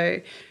stuff. So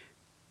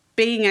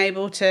being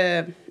able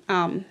to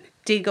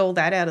dig all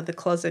that out of the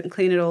closet and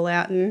clean it all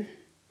out, and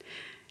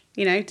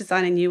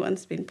design a new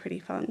one's been pretty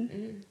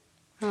fun.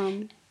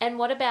 And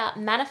what about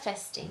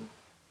manifesting?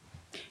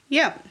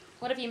 Yeah.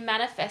 What have you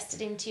manifested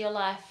into your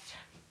life?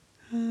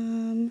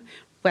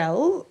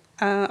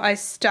 I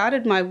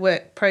started my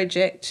work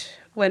project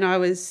when I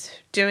was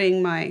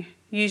doing my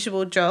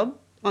usual job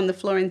on the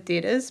floor in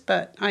theatres,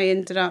 but I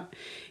ended up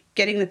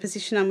getting the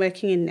position I'm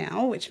working in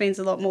now, which means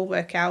a lot more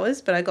work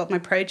hours, but I got my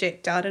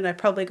project done, and I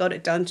probably got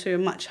it done to a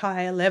much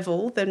higher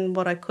level than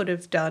what I could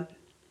have done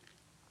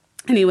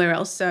anywhere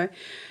else. So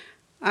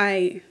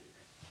I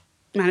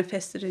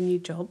manifested a new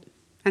job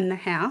and the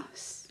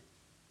house.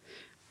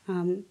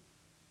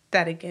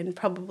 That, again,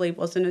 probably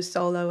wasn't a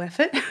solo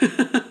effort.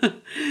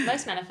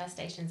 Most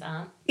manifestations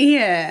aren't.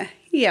 Yeah.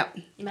 You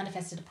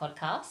manifested a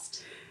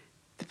podcast.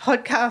 The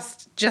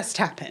podcast just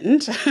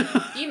happened.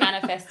 You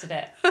manifested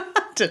it.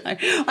 I don't know.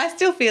 I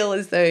still feel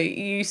as though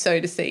you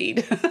sowed a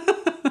seed.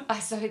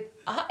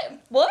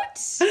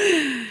 What?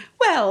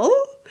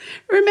 Well,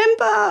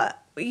 remember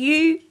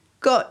you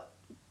got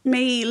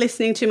me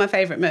listening to My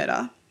Favourite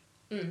Murder.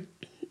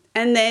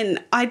 And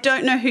then I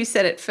don't know who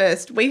said it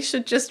first. We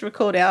should just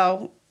record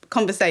our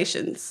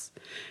conversations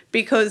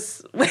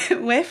because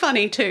we're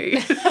funny too.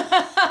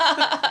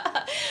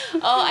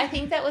 Oh, I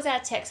think that was our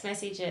text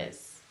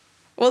messages.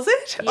 Was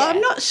it? Yeah. I'm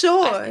not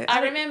sure.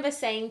 I remember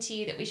saying to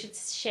you that we should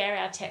share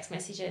our text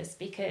messages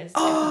because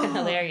they're fucking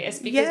hilarious.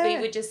 Because we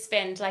would just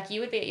spend, like,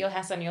 you would be at your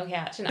house on your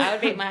couch and I would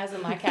be at my house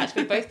on my couch.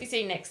 We'd both be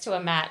sitting next to a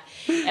mat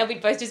and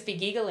we'd both just be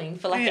giggling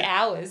for like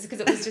hours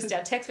because it was just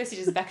our text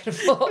messages back and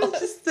forth.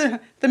 Just the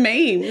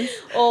memes.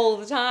 All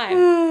the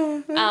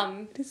time.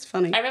 It's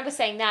funny. I remember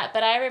saying that,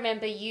 but I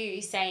remember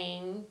you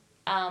saying,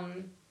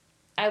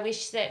 I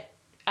wish that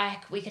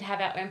we could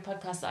have our own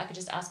podcast so I could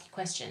just ask you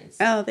questions.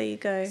 Oh, there you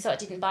go. So it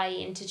didn't buy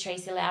you into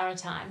Tracy Laura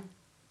time.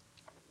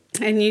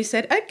 And you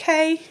said,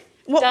 okay,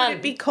 what would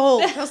it be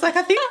called? I was like,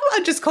 I think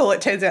I'll just call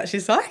it Turns Out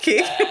She's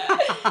Psychic.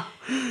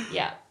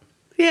 Yeah.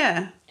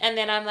 Yeah. And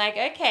then I'm like,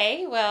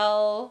 okay,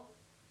 well,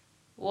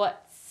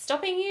 what's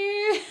stopping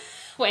you?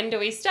 When do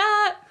we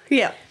start?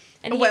 Yeah.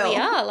 And here we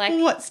are. Like,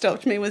 what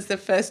stopped me was the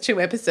first 2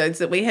 episodes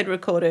that we had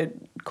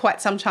recorded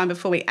quite some time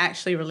before we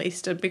actually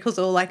released it, because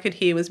all I could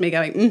hear was me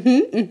going,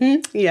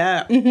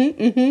 yeah,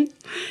 in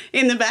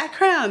the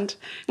background.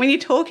 When you're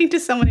talking to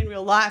someone in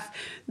real life,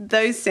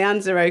 those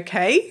sounds are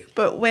okay,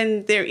 but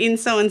when they're in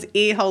someone's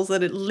ear holes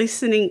that are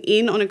listening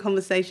in on a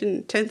conversation,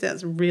 it turns out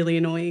it's really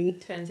annoying.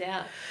 Turns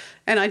out.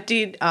 And I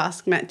did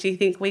ask Matt, do you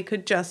think we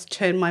could just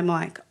turn my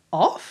mic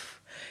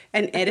off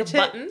and edit it?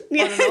 Button on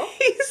and off?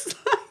 He's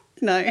like,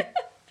 no.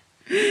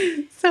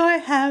 So I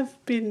have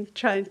been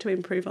trying to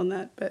improve on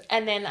that.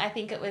 And then I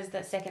think it was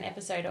the second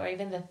episode or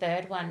even the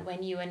third one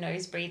when you were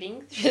nose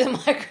breathing through the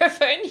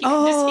microphone. You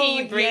could just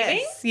hear you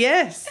breathing.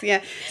 Yes.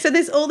 So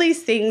there's all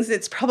these things.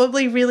 It's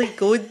probably really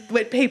good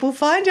when people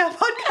find our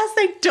podcast,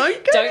 they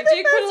don't do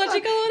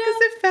chronological order. Because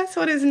the first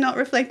one is not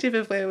reflective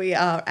of where we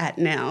are at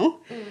now.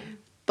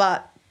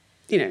 But,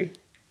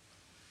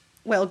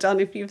 well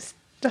done if you've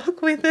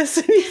stuck with us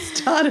and you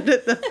started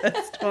at the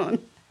first one.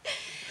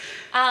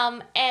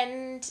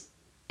 And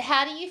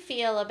how do you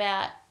feel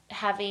about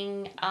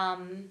having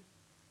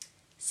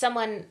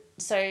someone,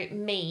 so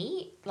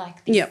me,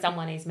 like this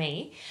someone is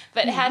me,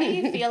 but how do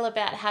you feel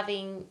about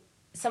having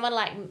someone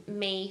like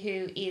me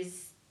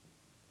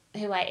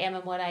who I am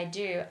and what I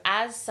do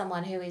as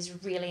someone who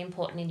is really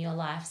important in your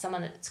life,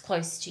 someone that's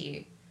close to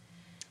you?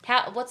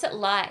 What's it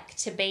like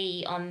to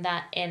be on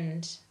that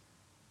end?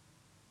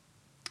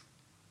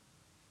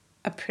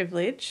 A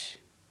privilege,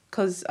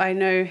 because I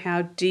know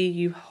how dear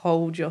you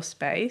hold your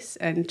space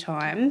and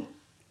time.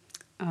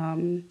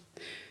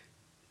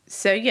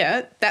 So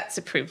yeah, that's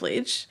a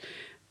privilege.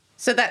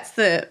 So that's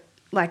the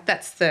nice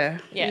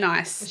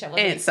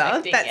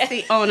answer. That's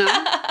the honour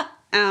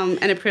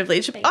and a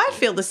privilege. I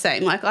feel the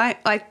same. Like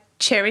I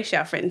cherish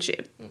our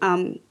friendship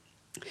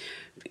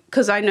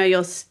because I know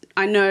you.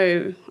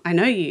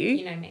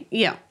 You know me.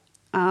 Yeah.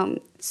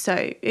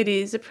 So it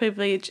is a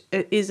privilege.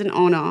 It is an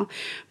honour,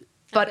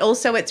 but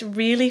also it's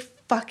really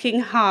fucking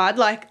hard.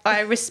 Like,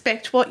 I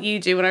respect what you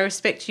do and I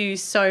respect you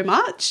so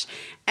much,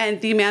 and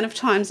the amount of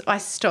times I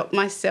stop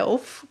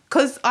myself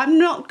because I'm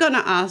not going to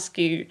ask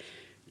you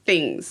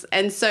things,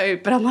 and so,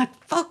 but I'm like,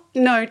 fuck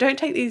no, don't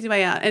take the easy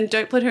way out and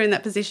don't put her in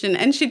that position,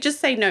 and she'd just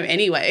say no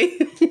anyway.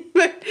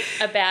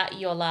 About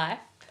your life?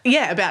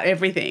 Yeah, about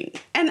everything.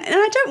 And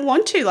I don't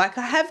want to. Like,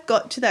 I have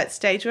got to that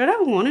stage where I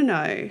don't want to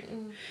know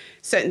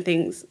certain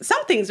things.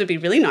 Some things would be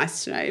really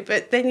nice to know,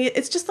 but then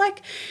it's just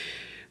like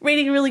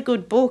reading a really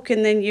good book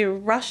and then you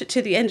rush it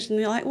to the end and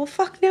you're like, well,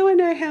 fuck, now I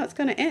know how it's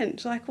going to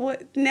end. Like,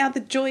 what? Now the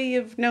joy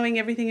of knowing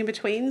everything in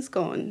between's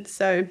gone.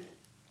 So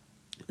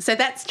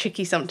that's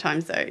tricky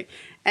sometimes though.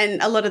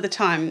 And a lot of the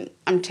time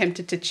I'm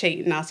tempted to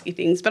cheat and ask you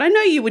things, but I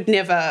know you would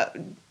never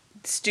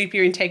stoop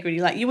your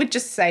integrity. Like, you would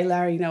just say,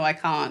 Larry, no, I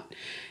can't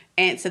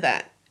answer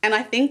that. And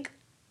I think,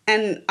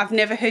 and I've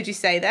never heard you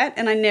say that,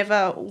 and I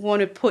never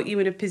want to put you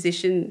in a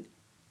position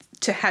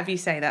to have you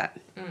say that.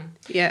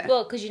 Yeah.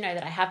 Well, because you know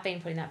that I have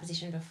been put in that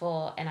position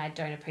before and I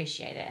don't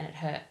appreciate it and it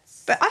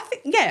hurts. But I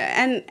think,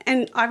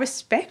 and I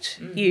respect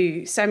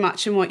you so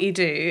much and what you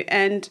do,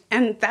 and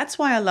that's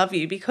why I love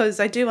you, because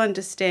I do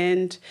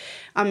understand,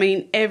 I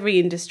mean, every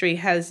industry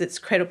has its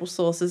credible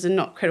sources and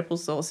not credible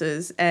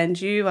sources, and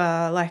you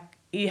are like,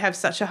 you have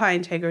such a high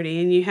integrity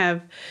and you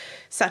have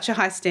such a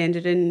high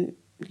standard, and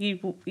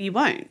you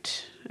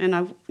won't.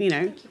 And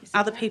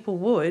other people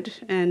would,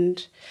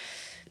 and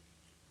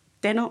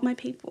they're not my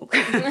people.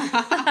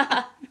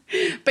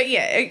 But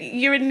yeah,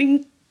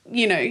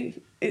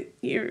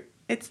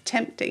 it's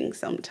tempting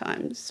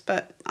sometimes,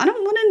 but I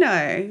don't want to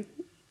know.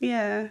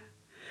 Yeah.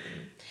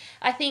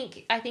 I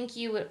think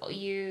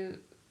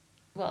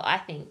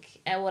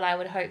what I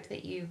would hope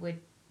that you would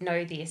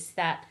know this,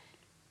 that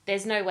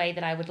there's no way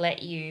that I would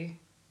let you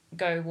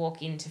go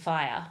walk into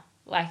fire.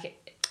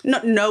 Like,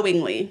 not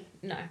knowingly.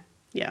 No.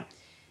 Yeah.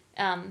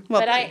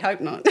 But I hope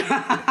not. But,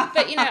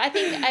 I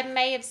think I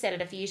may have said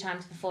it a few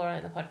times before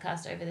on the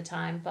podcast over the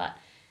time, but,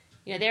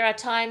 there are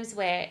times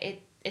where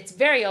it's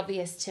very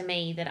obvious to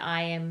me that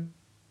I am...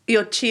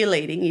 You're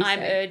cheerleading, I'm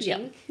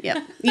urging.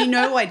 Yeah.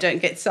 I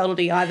don't get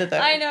subtlety either, though.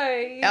 I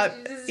know.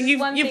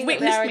 You've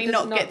witnessed me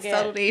not get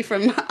subtlety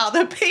from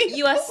other people.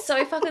 You are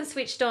so fucking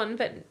switched on,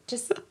 but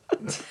just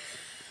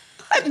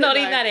not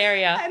in that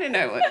area. I don't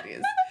know what it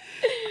is.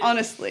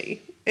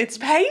 Honestly, it's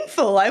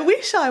painful. I don't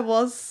wish I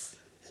was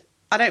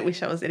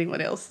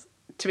anyone else,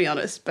 to be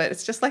honest, but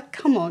it's just like,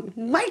 come on,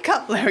 wake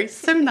up, Larry.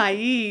 So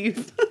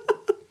naive.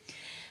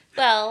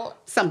 Well,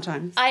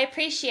 sometimes. I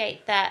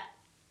appreciate that,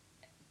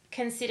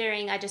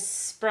 considering I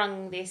just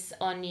sprung this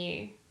on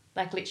you,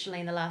 like literally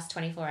in the last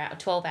 24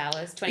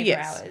 hours,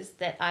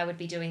 that I would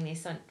be doing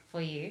this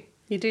for you.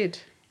 You did.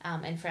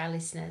 And for our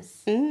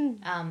listeners. Mm.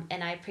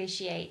 And I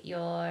appreciate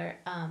your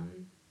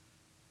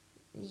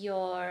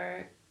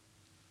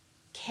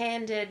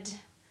candid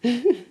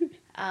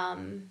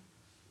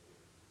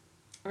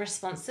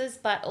responses,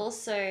 but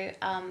also,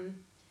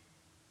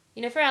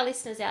 for our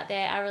listeners out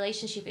there, our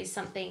relationship is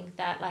something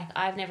that, like,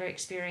 I've never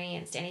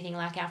experienced anything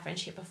like our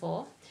friendship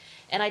before.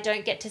 And I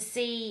don't get to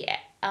see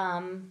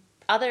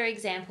other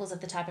examples of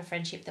the type of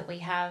friendship that we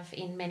have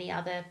in many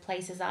other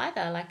places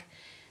either. Like,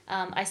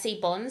 I see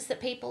bonds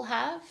that people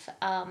have,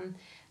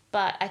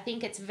 but I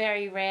think it's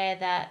very rare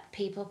that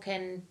people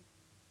can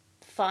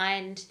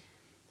find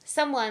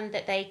someone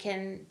that they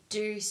can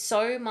do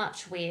so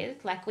much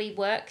with. Like, we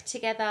work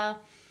together,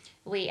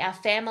 our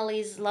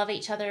families love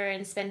each other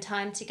and spend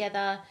time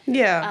together.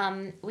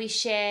 Yeah. We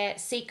share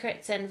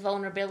secrets and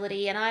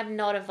vulnerability, and I'm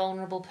not a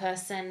vulnerable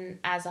person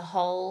as a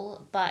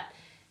whole, but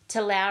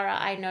to Laura,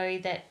 I know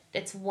that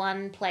it's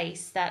one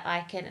place that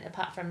I can,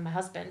 apart from my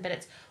husband, but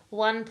it's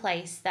one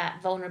place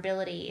that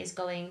vulnerability is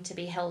going to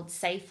be held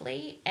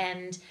safely,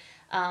 and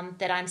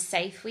that I'm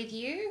safe with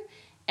you.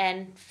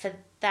 And for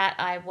that,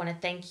 I want to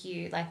thank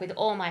you, like, with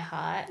all my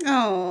heart.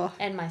 Oh.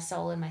 And my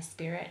soul and my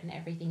spirit and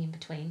everything in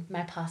between,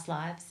 my past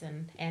lives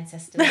and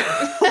ancestors.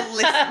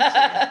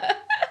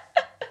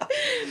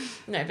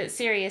 No, but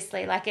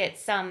seriously, like,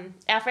 it's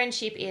our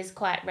friendship is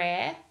quite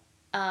rare,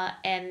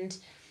 and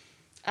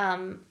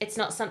it's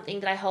not something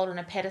that I hold on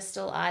a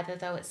pedestal either,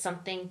 though. It's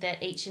something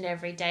that each and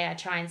every day I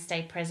try and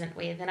stay present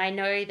with. And I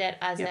know that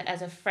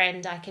as a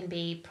friend, I can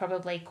be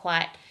probably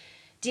quite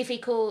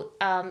difficult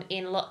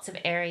in lots of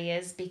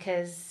areas,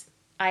 because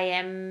I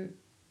am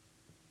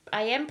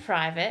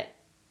private,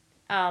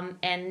 and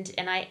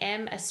I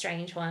am a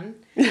strange one,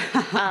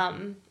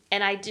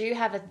 and I do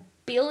have a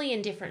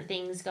billion different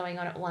things going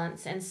on at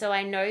once, and so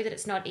I know that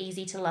it's not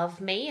easy to love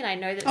me, and I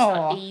know that it's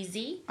not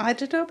easy. I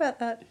don't know about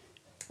that.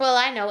 Well,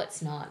 I know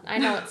it's not.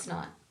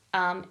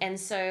 And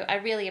so I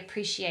really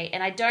appreciate,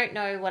 and I don't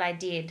know what I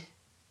did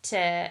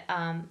to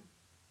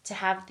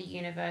have the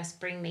universe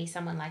bring me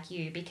someone like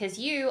you, because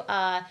you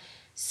are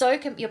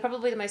you're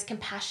probably the most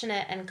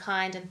compassionate and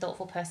kind and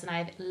thoughtful person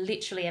I've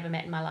literally ever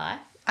met in my life.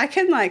 I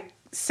can, like,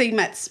 see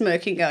Matt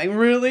smirking, going,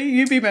 really?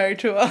 You be married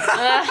to her?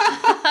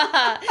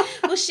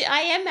 Well,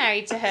 I am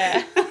married to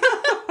her.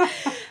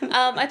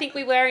 I think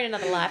we were in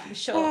another life, I'm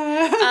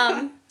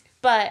sure.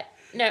 But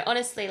no,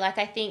 honestly, like,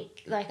 I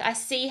think, like, I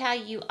see how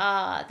you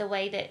are, the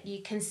way that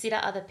you consider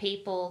other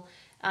people.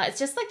 It's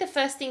just like the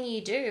first thing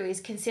you do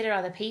is consider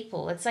other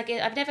people. It's like,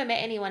 I've never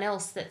met anyone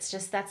else that's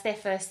their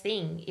first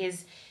thing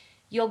is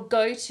your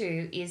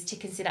go-to is to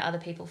consider other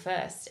people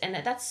first. And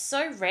that's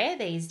so rare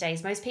these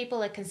days. Most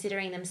people are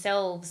considering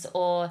themselves,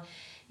 or,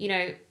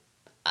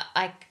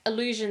 like,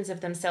 illusions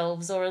of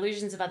themselves or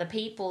illusions of other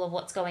people, of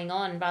what's going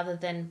on, rather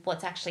than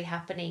what's actually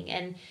happening.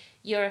 And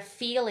you're a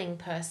feeling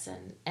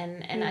person.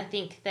 And I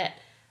think that,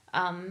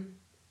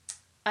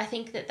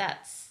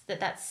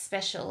 that's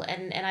special,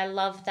 and I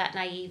love that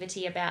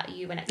naivety about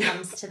you when it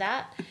comes to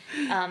that,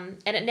 and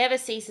it never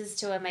ceases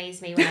to amaze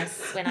me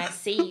when I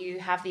see you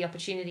have the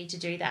opportunity to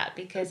do that,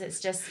 because it's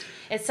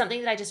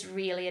something that I just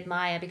really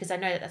admire, because I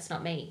know that that's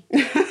not me.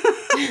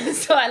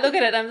 So I look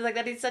at it and I'm like,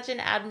 that is such an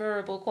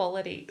admirable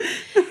quality.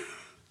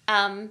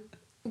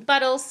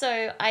 But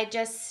also I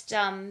just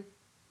I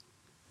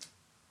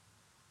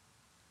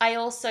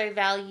also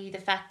value the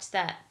fact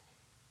that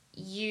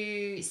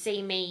you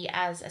see me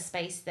as a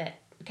space that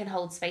can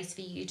hold space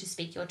for you to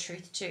speak your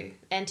truth to,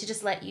 and to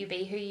just let you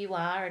be who you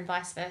are, and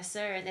vice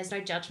versa, and there's no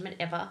judgment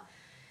ever,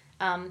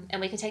 and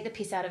we can take the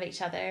piss out of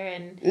each other,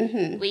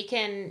 and we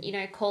can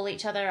call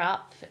each other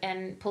up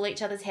and pull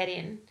each other's head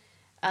in.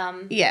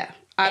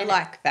 I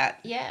like that.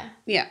 Yeah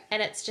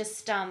and it's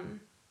just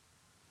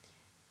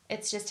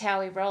how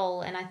we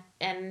roll, and I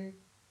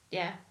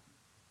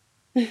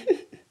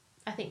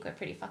think we're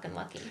pretty fucking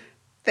lucky.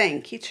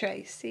 Thank you,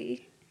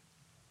 Tracy.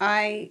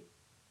 I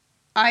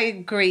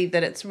agree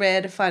that it's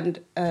rare to find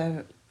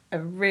a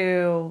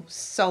real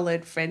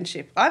solid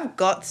friendship. I've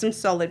got some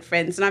solid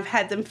friends, and I've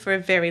had them for a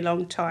very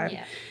long time.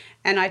 Yeah.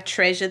 And I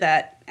treasure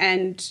that,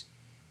 and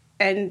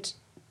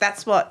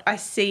that's what I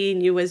see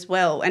in you as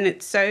well. And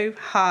it's so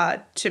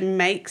hard to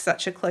make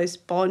such a close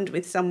bond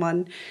with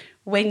someone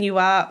when you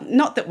are,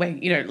 not that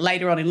we're,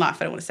 later on in life,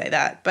 I don't want to say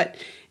that, but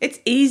it's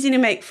easy to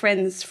make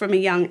friends from a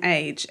young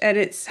age, and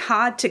it's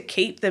hard to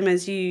keep them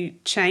as you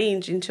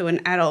change into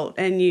an adult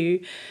and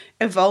you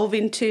evolve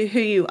into who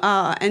you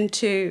are, and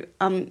to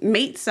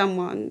meet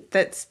someone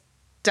that's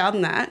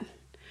done that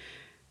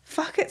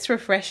fuck, it's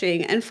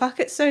refreshing, and fuck,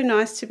 it's so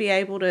nice to be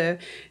able to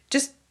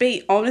just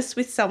be honest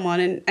with someone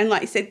and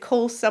like you said,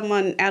 call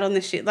someone out on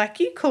the shit. Like,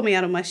 you call me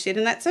out on my shit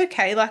and that's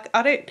okay. Like,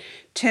 I don't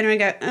turn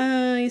around and go,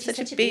 oh, you're such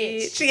a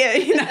bitch. Yeah,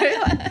 you know,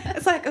 like,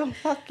 it's like, oh,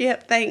 fuck,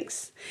 yep,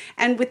 thanks.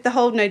 And with the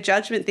whole no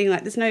judgment thing,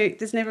 like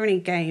there's never any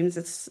games.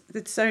 It's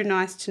so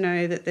nice to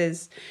know that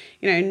there's,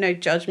 you know, no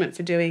judgment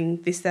for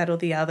doing this, that or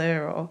the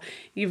other, or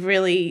you've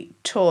really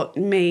taught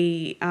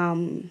me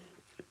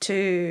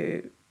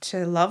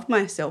to love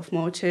myself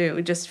more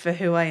too, just for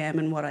who I am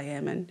and what I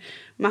am, and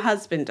my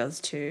husband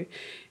does too.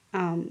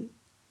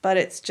 But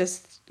it's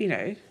just, you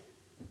know,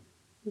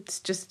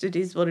 it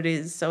is what it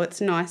is. So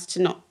it's nice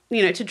to not,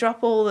 you know, to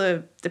drop all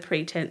the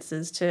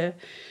pretenses, to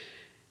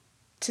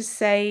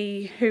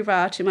say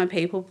hoorah to my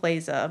people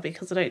pleaser,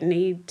 because I don't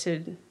need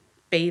to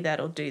be that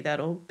or do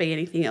that or be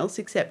anything else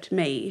except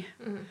me.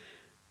 And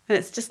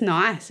it's just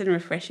nice and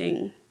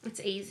refreshing. It's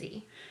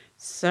easy.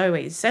 So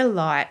easy, so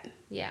light.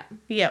 Yeah.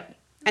 Yep.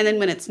 And then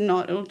when it's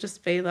not, it'll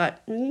just be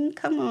like,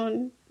 come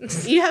on.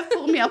 You have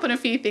pulled me up on a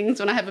few things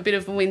when I have a bit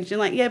of a whinge. You're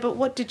like, yeah, but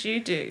what did you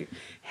do?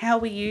 How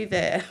were you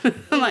there?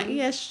 I'm like,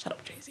 yeah, shut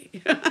up, Tracy.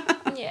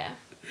 Yeah.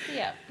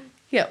 Yeah.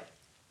 Yep.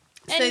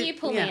 And so, you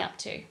pull me up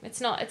too.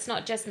 It's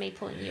not just me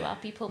pulling you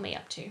up. You pull me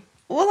up too.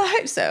 Well, I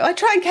hope so. I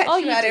try and catch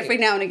you out every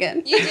now and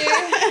again. You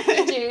do.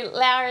 You do.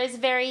 Laura is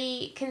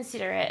very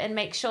considerate and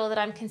makes sure that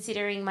I'm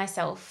considering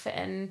myself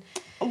and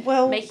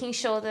making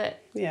sure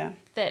that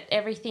that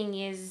everything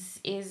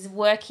is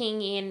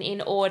working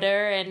in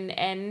order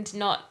and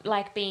not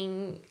like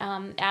being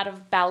out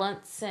of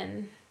balance.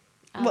 And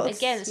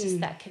again, it's just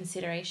that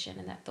consideration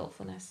and that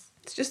thoughtfulness.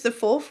 It's just the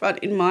forefront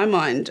in my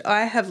mind.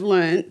 I have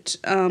learnt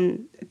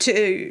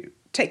to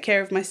take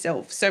care of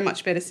myself so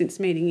much better since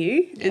meeting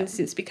you and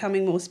since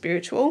becoming more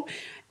spiritual.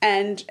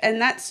 And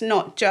that's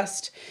not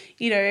just,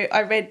 you know,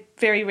 I read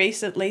very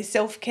recently,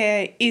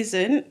 self-care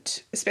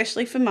isn't,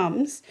 especially for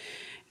mums,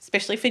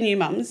 especially for new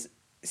mums,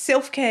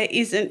 self-care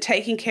isn't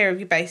taking care of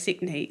your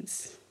basic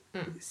needs.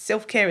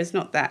 Self-care is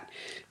not that.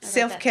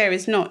 Self-care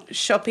is not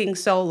shopping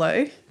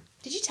solo.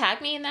 Did you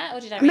tag me in that, or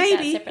did I read that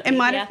separately? Maybe, it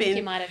might have been. I think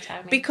you might have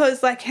tagged me.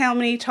 Because, like, how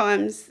many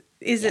times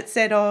is it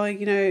said, oh,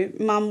 you know,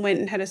 mum went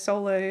and had a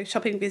solo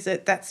shopping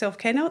visit, that's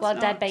self-care? No, it's not.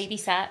 Dad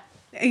babysat.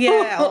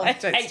 Yeah, I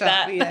hate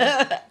that.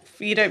 Yeah.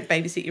 You don't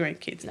babysit your own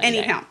kids. No,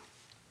 anyhow,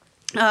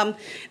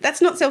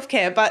 that's not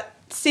self-care, but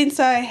since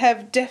I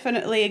have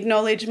definitely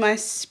acknowledged my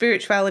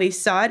spirituality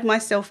side, my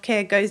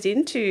self-care goes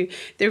into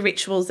the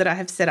rituals that I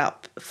have set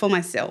up for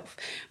myself,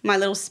 my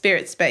little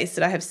spirit space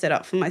that I have set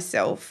up for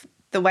myself,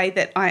 the way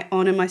that I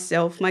honour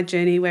myself, my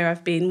journey, where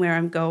I've been, where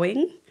I'm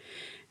going,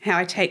 how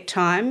I take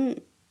time,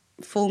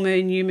 full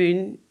moon, new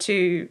moon,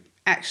 to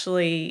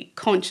actually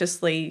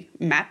consciously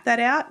map that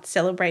out,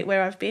 celebrate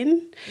where I've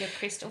been. Your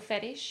crystal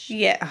fetish?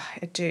 Yeah,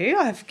 I do.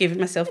 I've given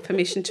myself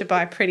permission to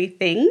buy pretty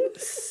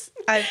things.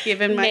 I've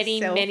given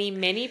myself...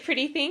 Many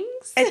pretty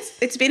things.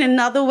 It's been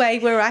another way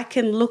where I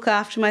can look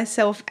after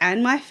myself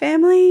and my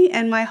family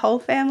and my whole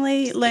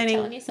family. Just learning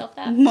telling yourself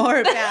that. More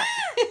about...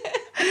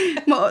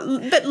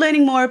 but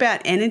learning more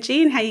about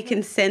energy and how you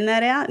can send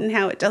that out, and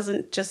how it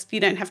doesn't just... You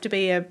don't have to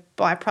be a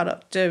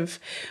byproduct of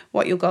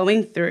what you're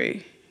going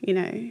through, you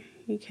know.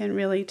 You can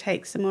really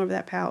take some more of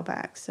that power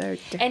back. So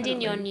definitely. And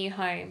in your new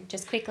home,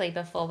 just quickly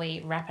before we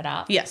wrap it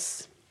up.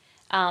 Yes.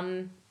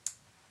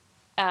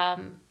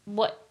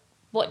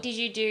 What did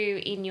you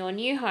do in your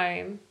new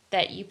home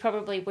that you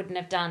probably wouldn't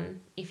have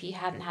done if you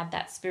hadn't had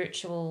that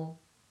spiritual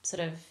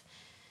sort of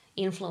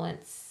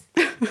influence?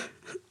 I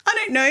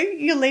don't know.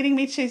 You're leading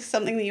me to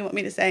something that you want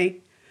me to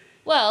say.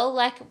 Well,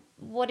 like,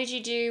 what did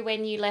you do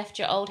when you left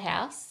your old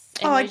house?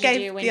 And I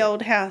gave the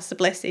old house a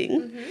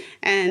blessing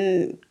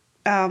and,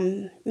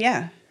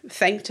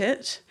 thanked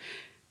it.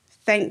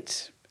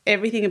 Thanked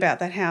everything about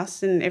that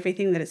house and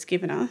everything that it's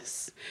given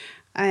us.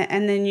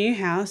 And the new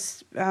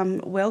house,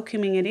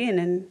 welcoming it in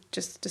and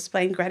just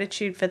displaying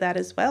gratitude for that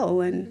as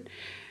well. And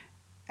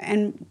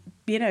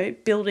you know,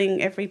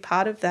 building every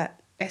part of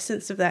that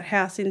essence of that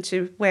house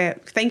into where,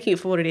 thanking it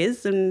for what it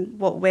is and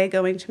what we're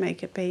going to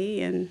make it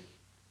be. And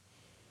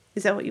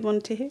is that what you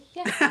wanted to hear?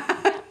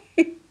 Yeah.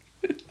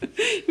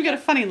 You've got a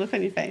funny look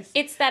on your face.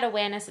 It's that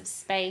awareness of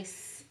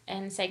space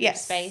and sacred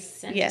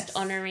space and just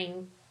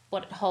honouring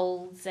what it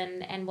holds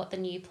and what the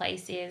new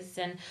place is,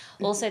 and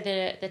also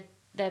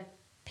the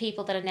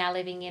people that are now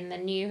living in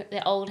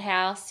the old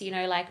house, you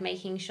know, like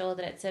making sure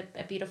that it's a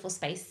beautiful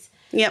space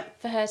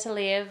for her to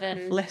live,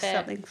 and left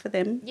something for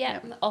them.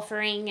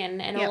 Offering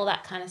and all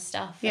that kind of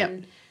stuff.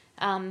 And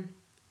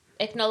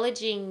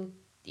acknowledging,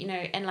 you know,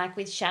 and like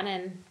with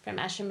Shannon from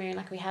Asher Moon,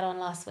 like we had on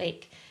last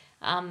week,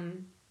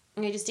 you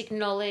know, just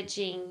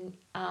acknowledging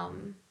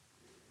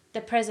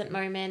the present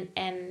moment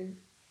and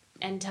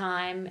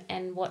time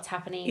and what's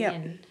happening.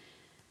 And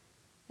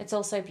it's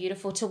also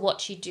beautiful to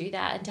watch you do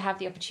that and to have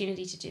the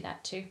opportunity to do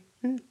that too.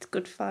 It's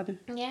good fun.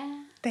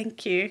 Yeah.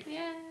 Thank you.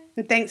 Yeah.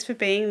 And thanks for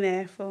being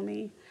there for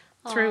me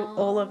through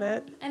all of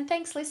it. And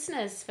thanks,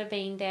 listeners, for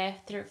being there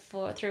through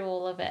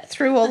all of it.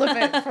 Through all of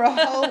it, for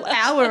a whole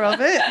hour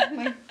of it.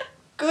 My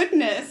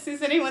goodness.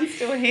 Is anyone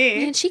still here?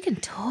 Man, she can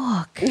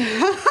talk.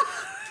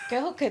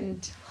 Girl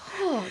can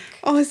talk.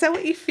 Oh, is that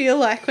what you feel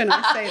like when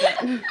I say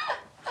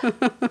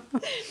that?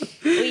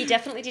 Well, you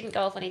definitely didn't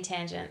go off on any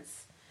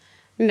tangents.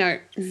 No.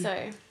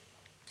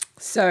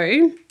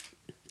 So,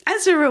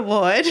 as a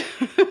reward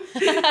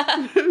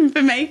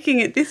for making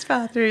it this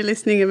far through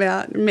listening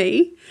about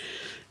me,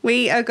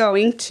 we are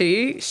going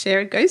to share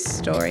a ghost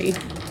story.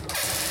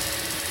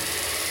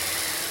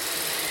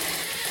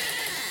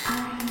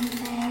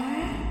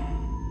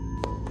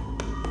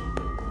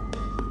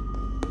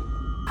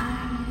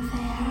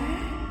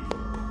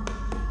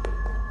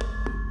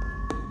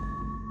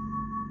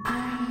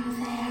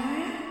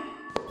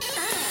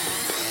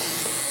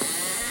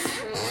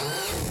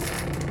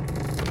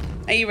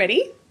 Are you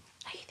ready?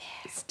 Are you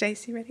there?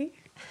 Stacey, ready?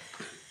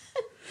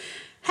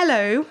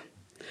 Hello.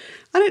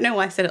 I don't know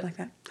why I said it like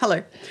that.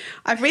 Hello.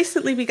 I've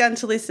recently begun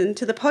to listen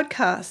to the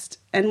podcast,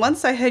 and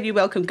once I heard you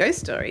welcome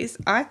ghost stories,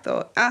 I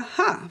thought,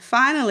 aha,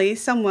 finally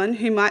someone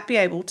who might be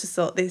able to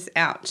sort this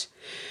out.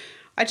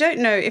 I don't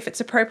know if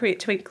it's appropriate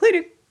to include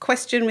a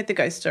question with the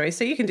ghost story,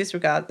 so you can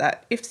disregard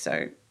that. If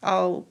so,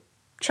 I'll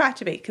try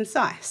to be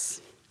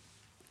concise.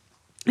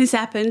 This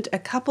happened a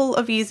couple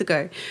of years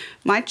ago.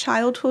 My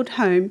childhood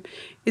home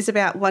is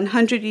about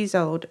 100 years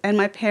old and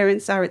my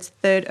parents are its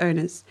third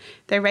owners.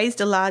 They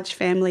raised a large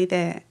family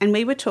there and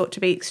we were taught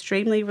to be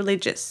extremely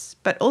religious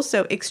but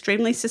also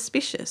extremely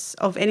suspicious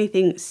of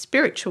anything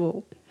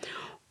spiritual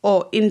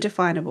or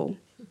indefinable.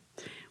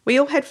 We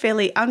all had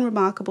fairly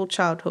unremarkable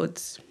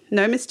childhoods,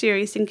 no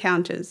mysterious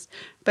encounters,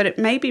 but it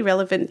may be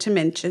relevant to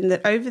mention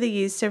that over the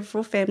years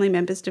several family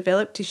members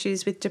developed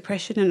issues with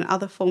depression and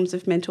other forms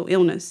of mental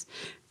illness.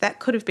 That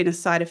could have been a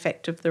side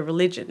effect of the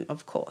religion,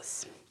 of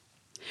course.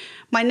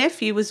 My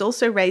nephew was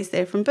also raised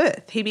there from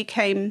birth. He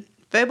became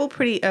verbal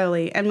pretty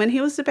early, and when he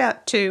was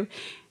about 2,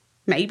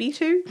 maybe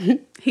 2,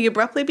 he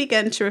abruptly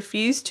began to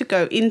refuse to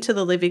go into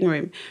the living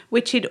room,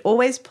 which he'd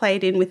always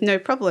played in with no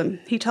problem.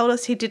 He told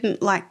us he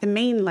didn't like the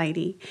mean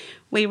lady.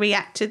 We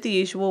reacted the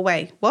usual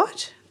way.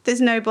 What?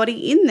 There's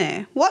nobody in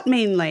there. What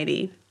mean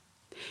lady?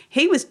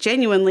 He was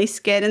genuinely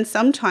scared and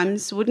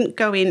sometimes wouldn't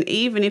go in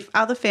even if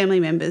other family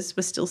members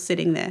were still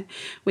sitting there.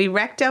 We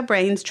racked our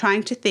brains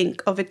trying to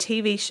think of a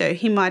TV show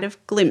he might have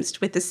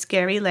glimpsed with a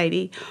scary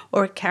lady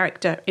or a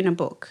character in a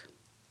book.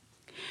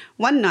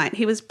 One night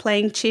he was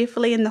playing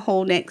cheerfully in the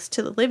hall next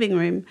to the living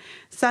room.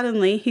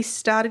 Suddenly he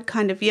started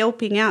kind of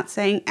yelping out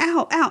saying,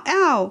 "Ow, ow,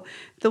 ow,"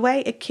 the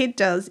way a kid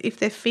does if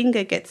their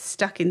finger gets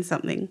stuck in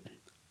something.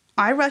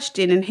 I rushed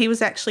in and he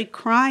was actually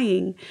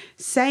crying,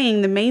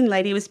 saying the mean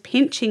lady was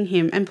pinching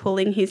him and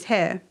pulling his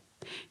hair.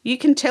 You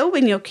can tell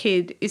when your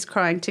kid is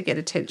crying to get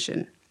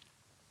attention.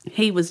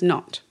 He was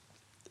not.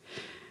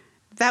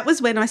 That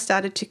was when I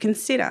started to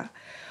consider,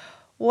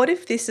 what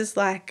if this is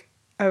like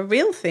a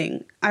real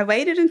thing? I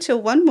waited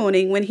until one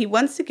morning when he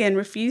once again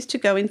refused to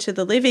go into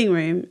the living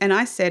room and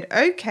I said,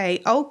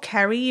 "Okay, I'll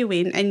carry you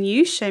in and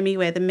you show me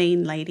where the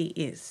mean lady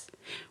is."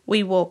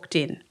 We walked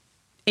in.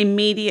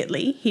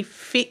 Immediately, he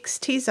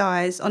fixed his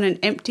eyes on an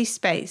empty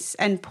space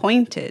and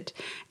pointed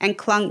and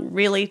clung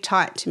really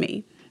tight to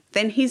me.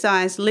 Then his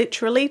eyes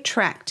literally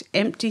tracked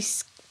empty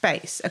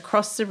space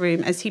across the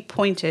room as he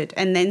pointed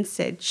and then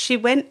said, "She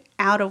went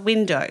out a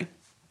window."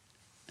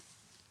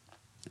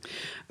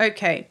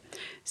 Okay,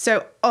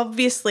 so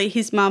obviously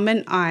his mum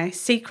and I,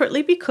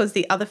 secretly because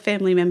the other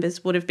family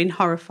members would have been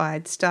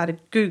horrified, started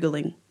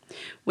Googling.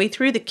 We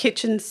threw the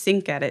kitchen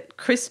sink at it.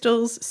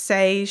 Crystals,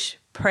 sage,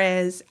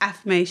 prayers,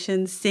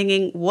 affirmations,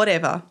 singing,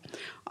 whatever.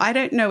 I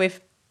don't know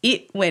if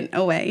it went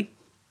away,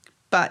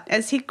 but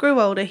as he grew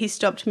older, he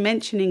stopped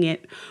mentioning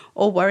it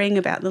or worrying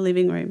about the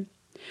living room.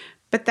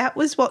 But that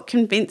was what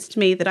convinced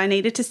me that I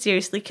needed to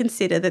seriously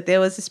consider that there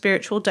was a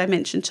spiritual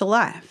dimension to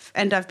life,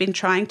 and I've been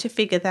trying to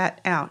figure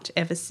that out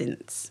ever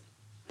since.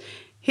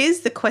 Here's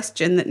the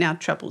question that now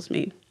troubles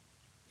me.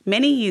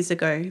 Many years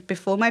ago,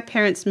 before my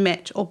parents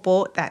met or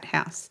bought that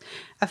house,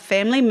 a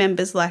family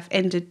member's life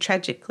ended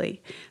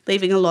tragically,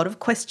 leaving a lot of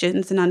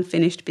questions and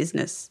unfinished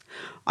business.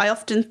 I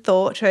often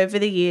thought over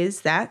the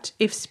years that,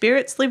 if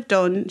spirits lived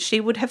on, she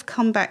would have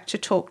come back to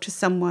talk to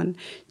someone,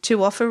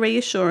 to offer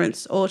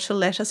reassurance or to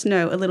let us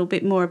know a little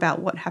bit more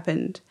about what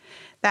happened.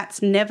 That's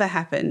never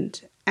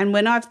happened, and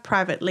when I've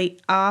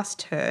privately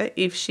asked her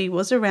if she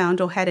was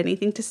around or had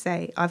anything to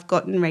say, I've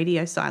gotten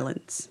radio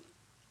silence.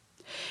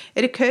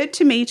 It occurred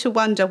to me to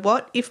wonder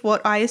what if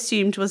what I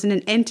assumed was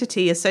an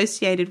entity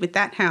associated with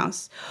that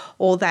house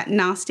or that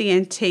nasty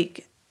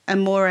antique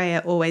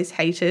Amorea always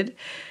hated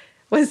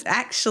was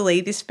actually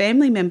this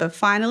family member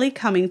finally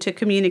coming to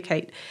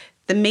communicate.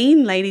 The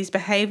mean lady's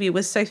behaviour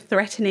was so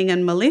threatening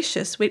and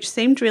malicious, which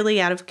seemed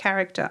really out of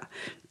character,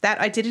 that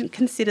I didn't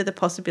consider the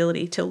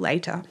possibility till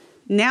later.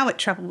 Now it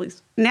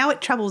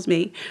troubles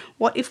me.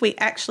 What if we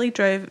actually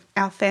drove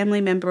our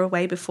family member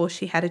away before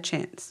she had a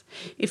chance?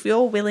 If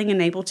you're willing and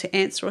able to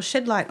answer or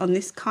shed light on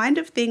this kind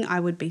of thing,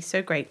 I would be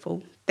so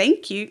grateful.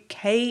 Thank you,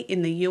 Kay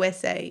in the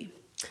USA.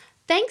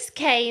 Thanks,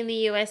 Kay in the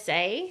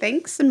USA.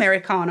 Thanks,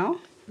 Americana.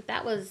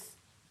 That was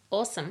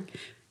awesome.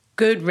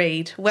 Good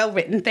read. Well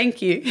written.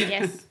 Thank you.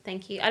 Yes,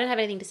 thank you. I don't have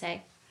anything to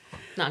say.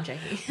 No, I'm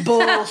joking.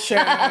 Bullshit.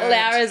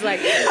 Laura's like,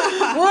 what?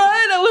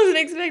 I wasn't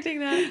expecting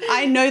that.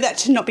 I know that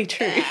to not be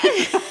true.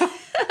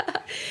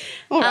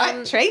 All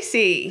right,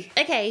 Tracy.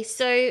 Okay,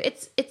 so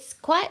it's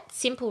quite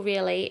simple,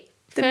 really.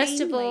 First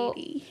of all,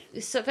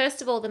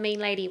 the mean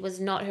lady was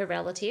not her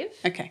relative.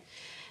 Okay.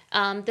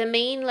 The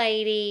mean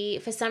lady,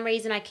 for some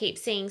reason, I keep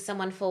seeing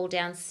someone fall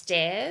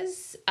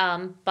downstairs,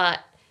 but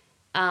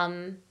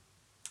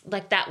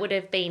like that would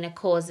have been a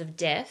cause of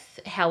death.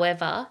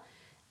 However,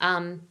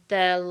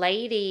 the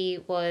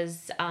lady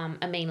was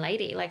a mean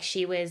lady. Like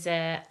she was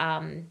a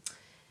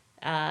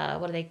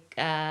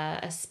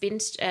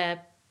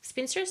spinstress?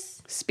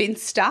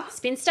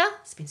 Spinster.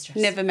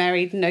 Never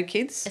married, no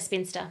kids. A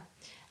spinster.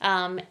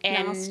 And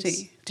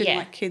Nasty. Didn't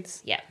like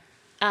kids. Yeah.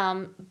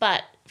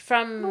 But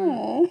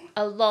from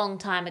a long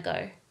time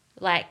ago,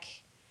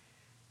 like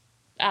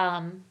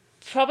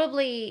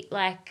probably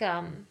like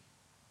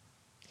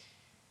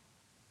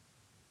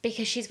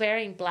because she's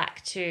wearing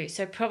black too,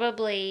 so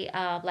probably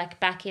like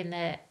back in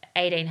the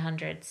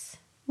 1800s.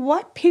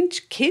 Why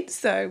pinch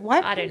kids though? Why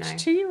I don't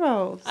pinch know.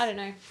 2-year-olds? I don't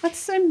know. That's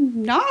so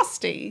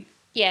nasty.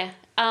 Yeah.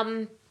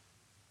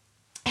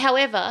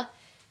 However,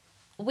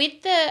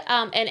 with the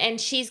and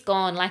she's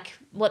gone. Like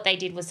what they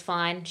did was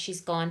fine.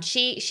 She's gone.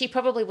 She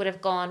probably would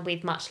have gone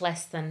with much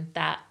less than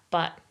that,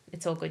 but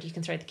it's all good. You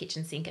can throw the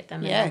kitchen sink at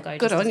them. Yeah, and they'll go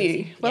good just on as you.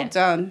 easy. Well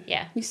done.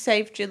 Yeah. You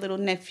saved your little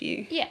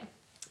nephew. Yeah.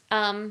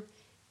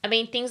 I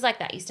mean, things like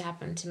that used to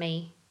happen to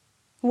me.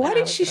 Why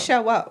did she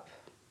show up?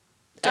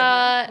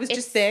 Was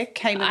just there,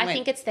 came and went? I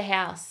think it's the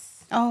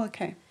house. Oh,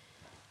 okay.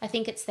 I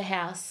think it's the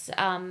house.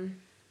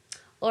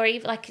 Or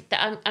even like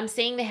I'm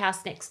seeing the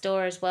house next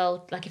door as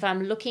well. Like if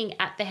I'm looking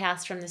at the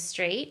house from the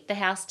street, the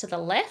house to the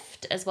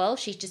left as well.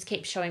 She just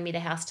keeps showing me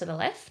the house to the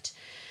left.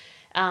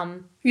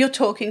 You're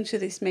talking to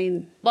this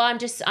mean. Well,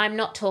 I'm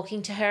not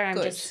talking to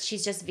her.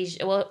 She's just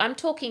vision. Well, I'm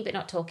talking but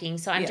not talking.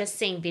 So I'm just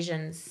seeing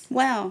visions.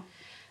 Wow.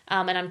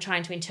 And I'm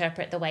trying to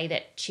interpret the way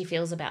that she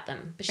feels about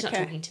them, but she's not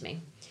talking to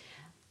me.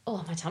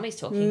 Oh, my tummy's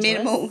talking.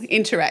 Minimal to us.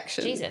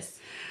 interaction. Jesus.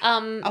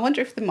 I wonder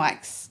if the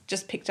mics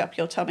just picked up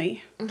your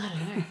tummy. I don't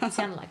know. It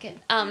sounded like it.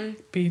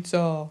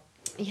 Pizza.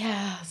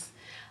 Yes.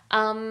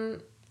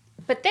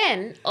 But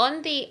then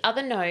on the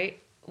other note,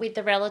 with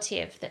the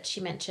relative that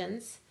she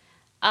mentions,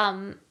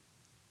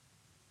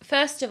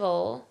 first of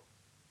all,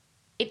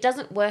 it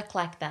doesn't work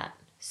like that.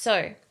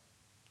 So,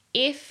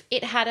 if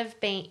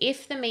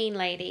the mean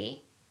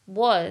lady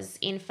was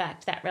in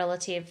fact that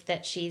relative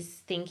that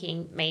she's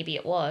thinking maybe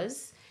it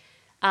was,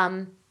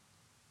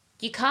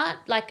 you can't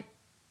like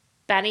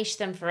banish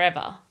them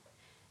forever.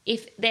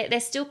 If they're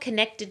still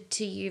connected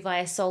to you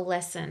via soul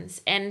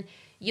lessons, and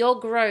your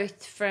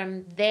growth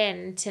from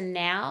then to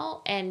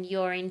now and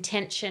your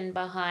intention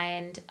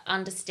behind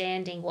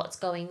understanding what's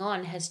going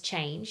on has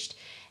changed,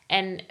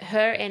 and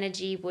her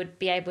energy would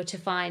be able to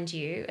find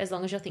you as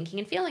long as you're thinking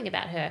and feeling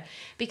about her,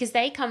 because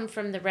they come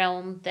from the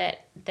realm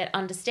that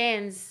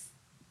understands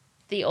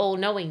the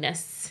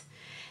all-knowingness.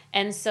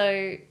 And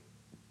so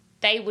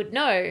they would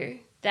know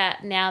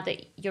that now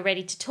that you're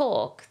ready to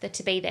talk, that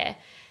to be there.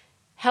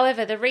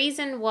 However, the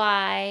reason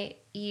why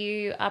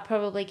you are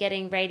probably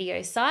getting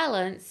radio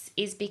silence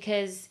is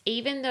because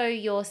even though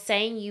you're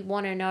saying you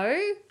want to know,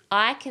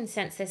 I can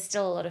sense there's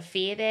still a lot of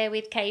fear there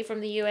with Kay from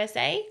the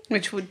USA.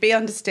 Which would be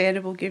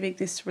understandable given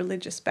this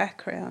religious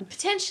background.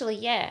 Potentially,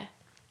 yeah.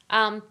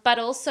 But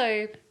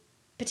also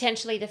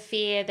potentially the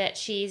fear that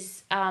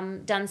she's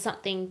done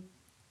something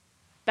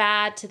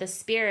bad to the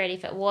spirit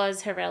if it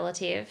was her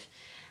relative,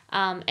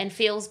 and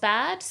feels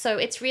bad. So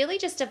it's really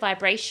just a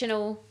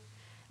vibrational,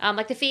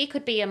 like the fear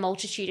could be a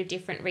multitude of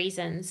different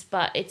reasons,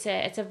 but it's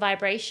a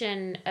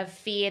vibration of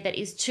fear that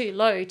is too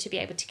low to be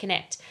able to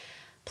connect.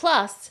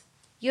 Plus,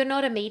 you're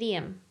not a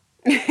medium.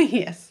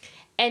 Yes.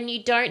 And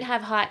you don't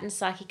have heightened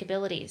psychic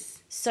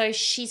abilities. So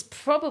she's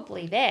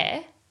probably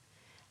there,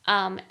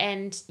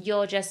 and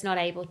you're just not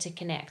able to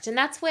connect. And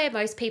that's where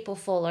most people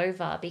fall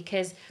over,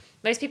 because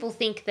most people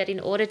think that in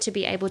order to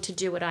be able to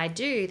do what I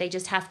do, they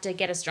just have to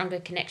get a stronger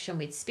connection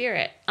with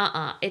spirit.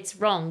 It's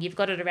wrong. You've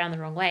got it around the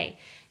wrong way.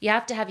 You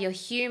have to have your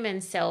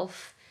human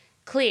self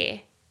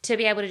clear to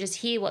be able to just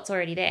hear what's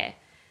already there.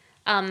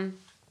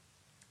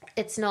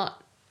 It's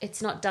not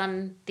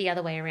done the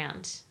other way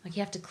around. Like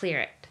you have to clear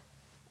it,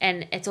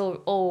 and it's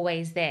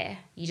always there.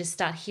 You just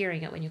start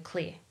hearing it when you're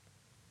clear.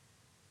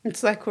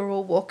 It's like we're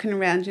all walking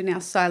around in our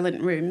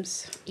silent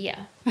rooms.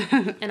 Yeah,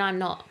 and I'm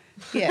not.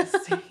 Yes,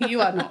 you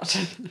are not.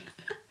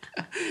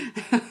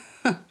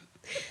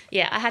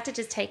 Yeah, I had to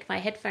just take my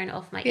headphone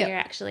off my ear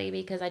actually,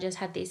 because I just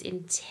had this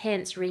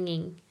intense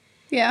ringing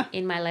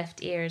in my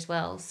left ear as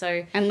well.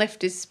 So and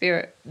left is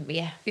spirit.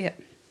 Yeah. Yeah.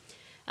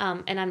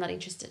 And I'm not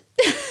interested.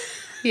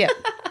 Yeah.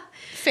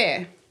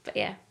 Fair. But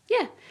yeah.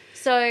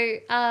 So,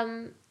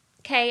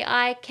 Kay,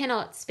 I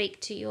cannot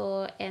speak to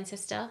your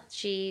ancestor.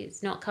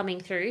 She's not coming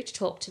through to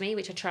talk to me,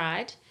 which I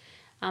tried.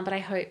 But I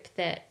hope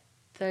that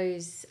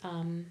those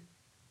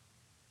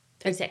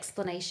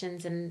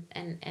explanations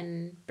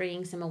and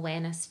bringing some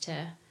awareness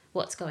to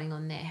what's going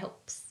on there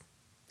helps.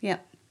 Yeah.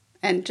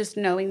 And just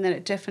knowing that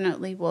it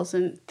definitely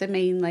wasn't, the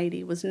mean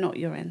lady was not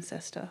your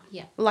ancestor.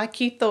 Yeah. Like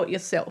you thought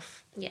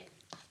yourself. Yeah.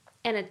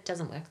 And it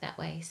doesn't work that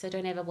way. So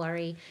don't ever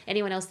worry.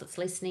 Anyone else that's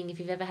listening, if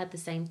you've ever had the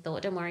same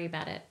thought, don't worry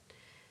about it.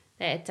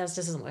 It just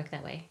doesn't work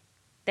that way.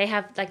 They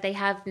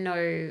have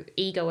no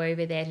ego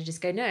over there to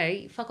just go,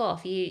 no, fuck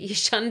off. You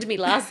shunned me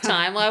last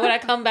time. Why would I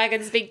come back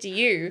and speak to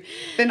you?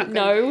 They're not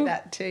going to do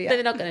that to you.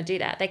 They're not going to do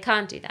that. They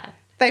can't do that.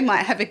 They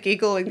might have a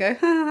giggle and go,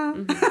 ha.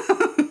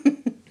 Mm-hmm.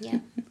 Yeah.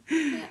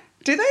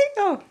 Do they?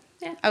 Oh,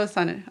 yeah. I was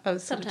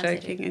sort of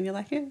joking, and you're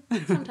like, yeah.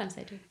 Sometimes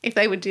they do. If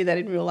they would do that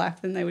in real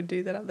life, then they would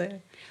do that up there.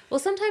 Well,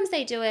 sometimes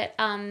they do it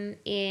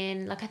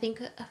in, like, I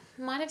think I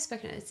might have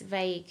spoken, it's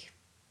vague,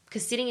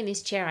 because sitting in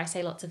this chair, I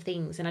say lots of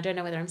things, and I don't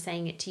know whether I'm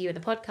saying it to you in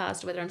the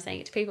podcast or whether I'm saying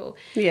it to people.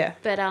 Yeah.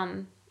 But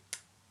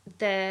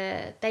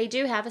they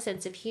do have a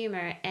sense of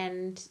humour,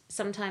 and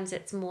sometimes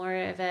it's more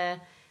of a, I'm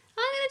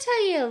going to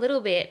tell you a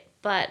little bit,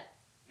 but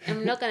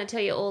I'm not going to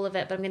tell you all of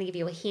it, but I'm going to give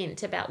you a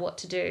hint about what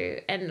to do.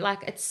 And,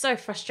 like, it's so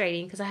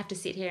frustrating because I have to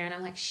sit here and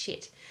I'm like,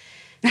 shit.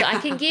 So I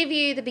can give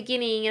you the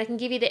beginning and I can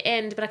give you the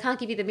end, but I can't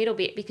give you the middle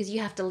bit because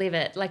you have to live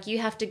it. Like, you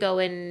have to go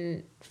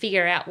and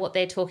figure out what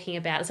they're talking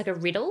about. It's like a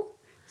riddle.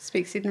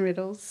 Speaks in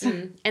riddles.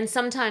 And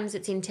sometimes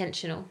it's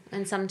intentional,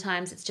 and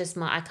sometimes it's just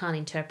I can't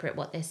interpret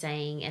what they're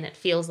saying, and it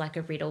feels like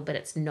a riddle, but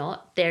it's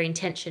not. Their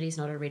intention is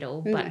not a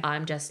riddle, but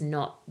I'm just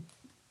not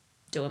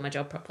doing my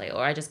job properly,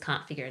 or I just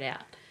can't figure it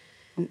out.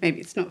 Or maybe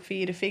it's not for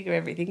you to figure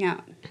everything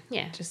out.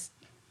 Yeah.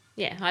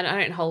 Yeah, I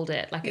don't hold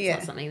it. Like, it's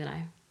not something that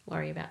I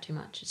worry about too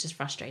much. It's just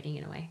frustrating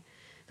in a way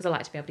because I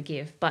like to be able to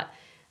give. But,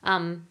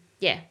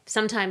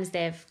 sometimes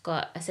they've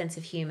got a sense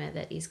of humour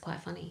that is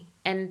quite funny.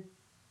 And,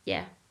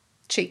 yeah.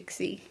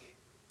 Cheeksy.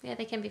 Yeah,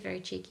 they can be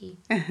very cheeky.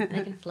 They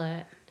can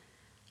flirt.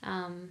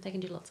 They can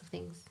do lots of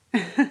things.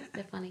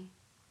 They're funny.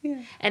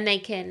 Yeah. And they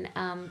can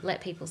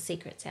let people's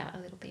secrets out a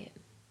little bit.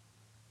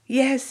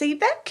 Yeah, see,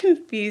 that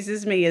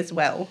confuses me as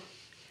well.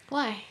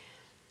 Why?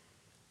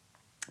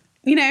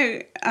 You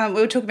know, we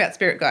were talking about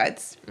spirit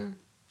guides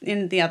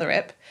in the other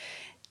ep,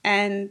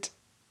 and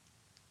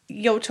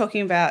you're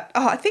talking about,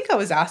 I think I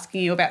was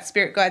asking you about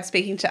spirit guides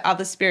speaking to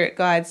other spirit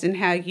guides and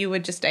how you were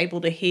just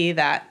able to hear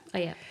that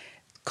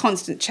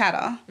constant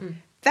chatter.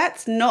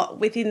 That's not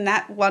within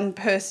that one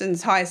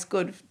person's highest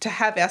good to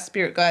have our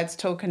spirit guides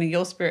talking to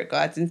your spirit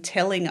guides and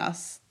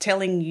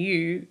telling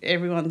you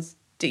everyone's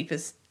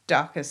deepest,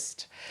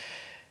 darkest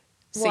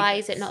secrets. Why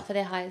is it not for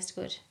their highest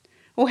good?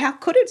 Well, how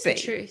could it be?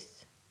 It's the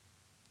truth.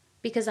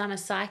 Because I'm a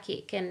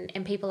psychic and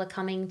people are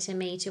coming to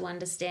me to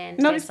understand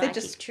not their if they're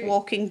psychic just truth.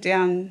 Walking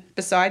down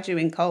beside you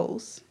in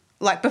Coles.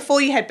 Like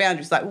before you had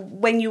boundaries, like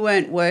when you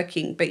weren't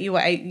working but you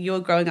were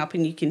growing up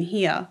and you can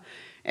hear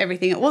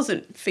everything. It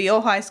wasn't for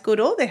your highest good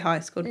or their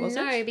highest good, was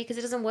it? No, because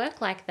it doesn't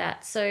work like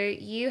that. So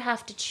you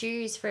have to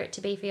choose for it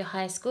to be for your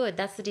highest good.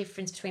 That's the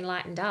difference between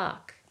light and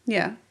dark.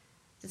 Yeah.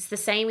 It's the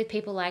same with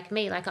people like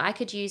me. Like, I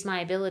could use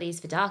my abilities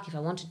for dark if I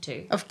wanted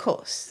to. Of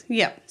course.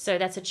 Yeah. So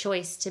that's a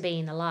choice to be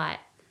in the light.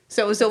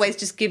 So it was always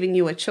just giving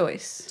you a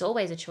choice. It's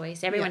always a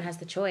choice. Everyone has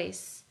the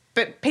choice.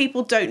 But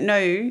people don't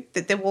know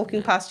that they're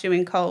walking past you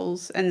in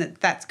Coles and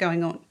that that's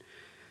going on.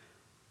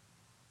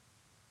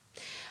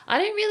 I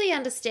don't really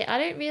understand. I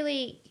don't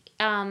really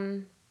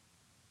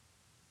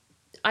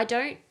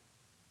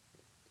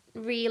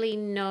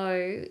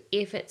know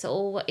if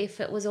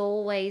it was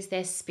always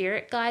their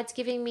spirit guides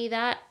giving me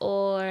that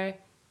or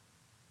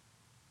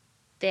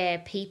their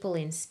people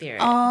in spirit.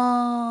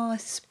 Oh, I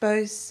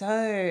suppose so.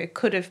 It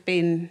could have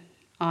been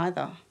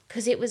either.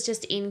 Because it was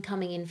just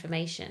incoming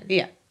information.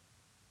 Yeah.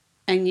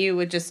 And you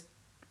were just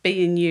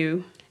being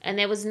you. And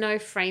there was no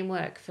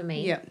framework for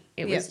me. Yeah.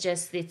 It was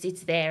just,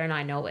 it's there and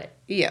I know it.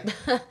 Yeah.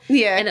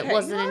 Yeah. And it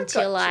wasn't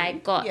until I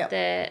got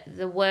the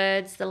the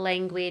words, the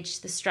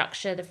language, the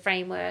structure, the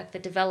framework, the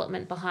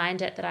development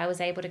behind it that I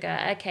was able to go,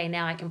 okay,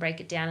 now I can break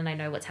it down and I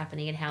know what's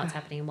happening and how it's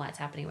happening and why it's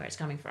happening, where it's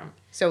coming from.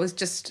 So it was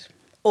just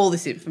all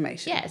this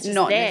information. Yeah, it's just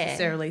not there.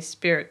 necessarily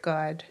spirit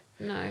guide.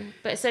 No.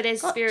 But so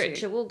there's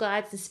spiritual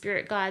guides and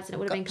spirit guides and it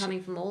would have been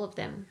coming from all of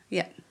them.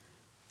 Yeah.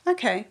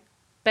 Okay.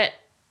 But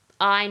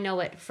I know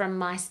it from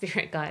my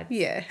spirit guides.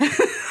 Yeah.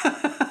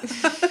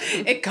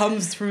 It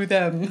comes through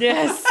them.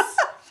 Yes.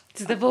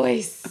 It's the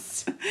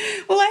voice.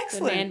 Well,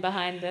 excellent. The man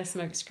behind the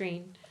smoke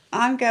screen.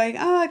 I'm going,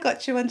 I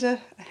got you under.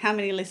 How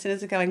many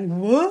listeners are going,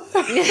 what?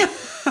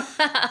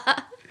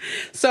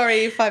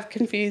 Sorry if I've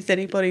confused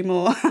anybody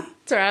more.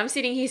 It's all right. I'm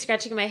sitting here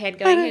scratching my head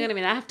going, hang on a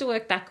minute, I have to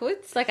work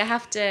backwards. Like I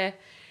have to,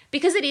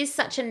 because it is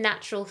such a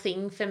natural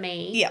thing for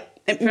me. Yeah.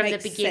 It from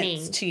makes the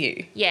beginning. sense to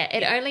you. Yeah.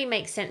 It only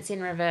makes sense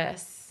in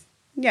reverse.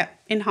 Yeah.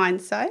 In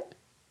hindsight.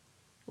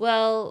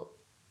 Well,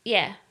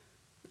 yeah.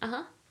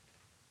 Uh-huh.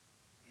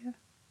 Yeah.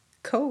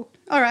 Cool.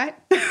 All right.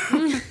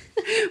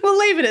 We'll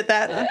leave it at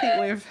that. I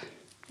think we've,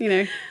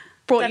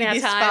 brought done you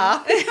this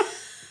time.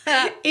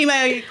 far.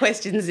 Email your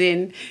questions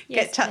in.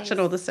 Yes, Get touch please. on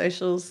all the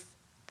socials.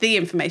 The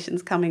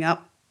information's coming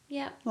up.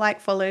 Yeah.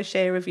 Like, follow,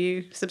 share,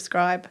 review,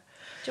 subscribe.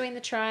 Join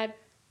the tribe.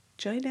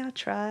 Join our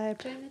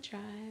tribe. Join the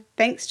tribe.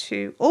 Thanks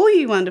to all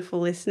you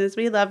wonderful listeners.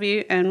 We love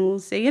you and we'll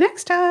see you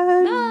next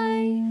time.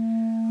 Bye.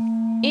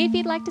 If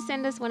you'd like to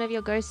send us one of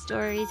your ghost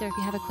stories, or if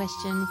you have a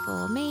question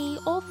for me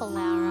or for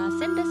Laura,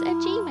 send us a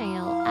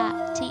Gmail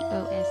at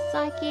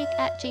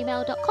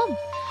tospsychic@gmail.com.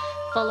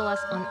 Follow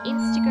us on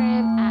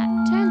Instagram at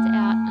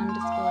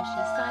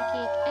turnsout_she's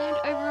psychic and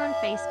over on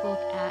Facebook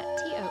at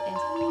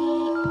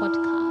TOSP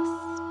Podcast.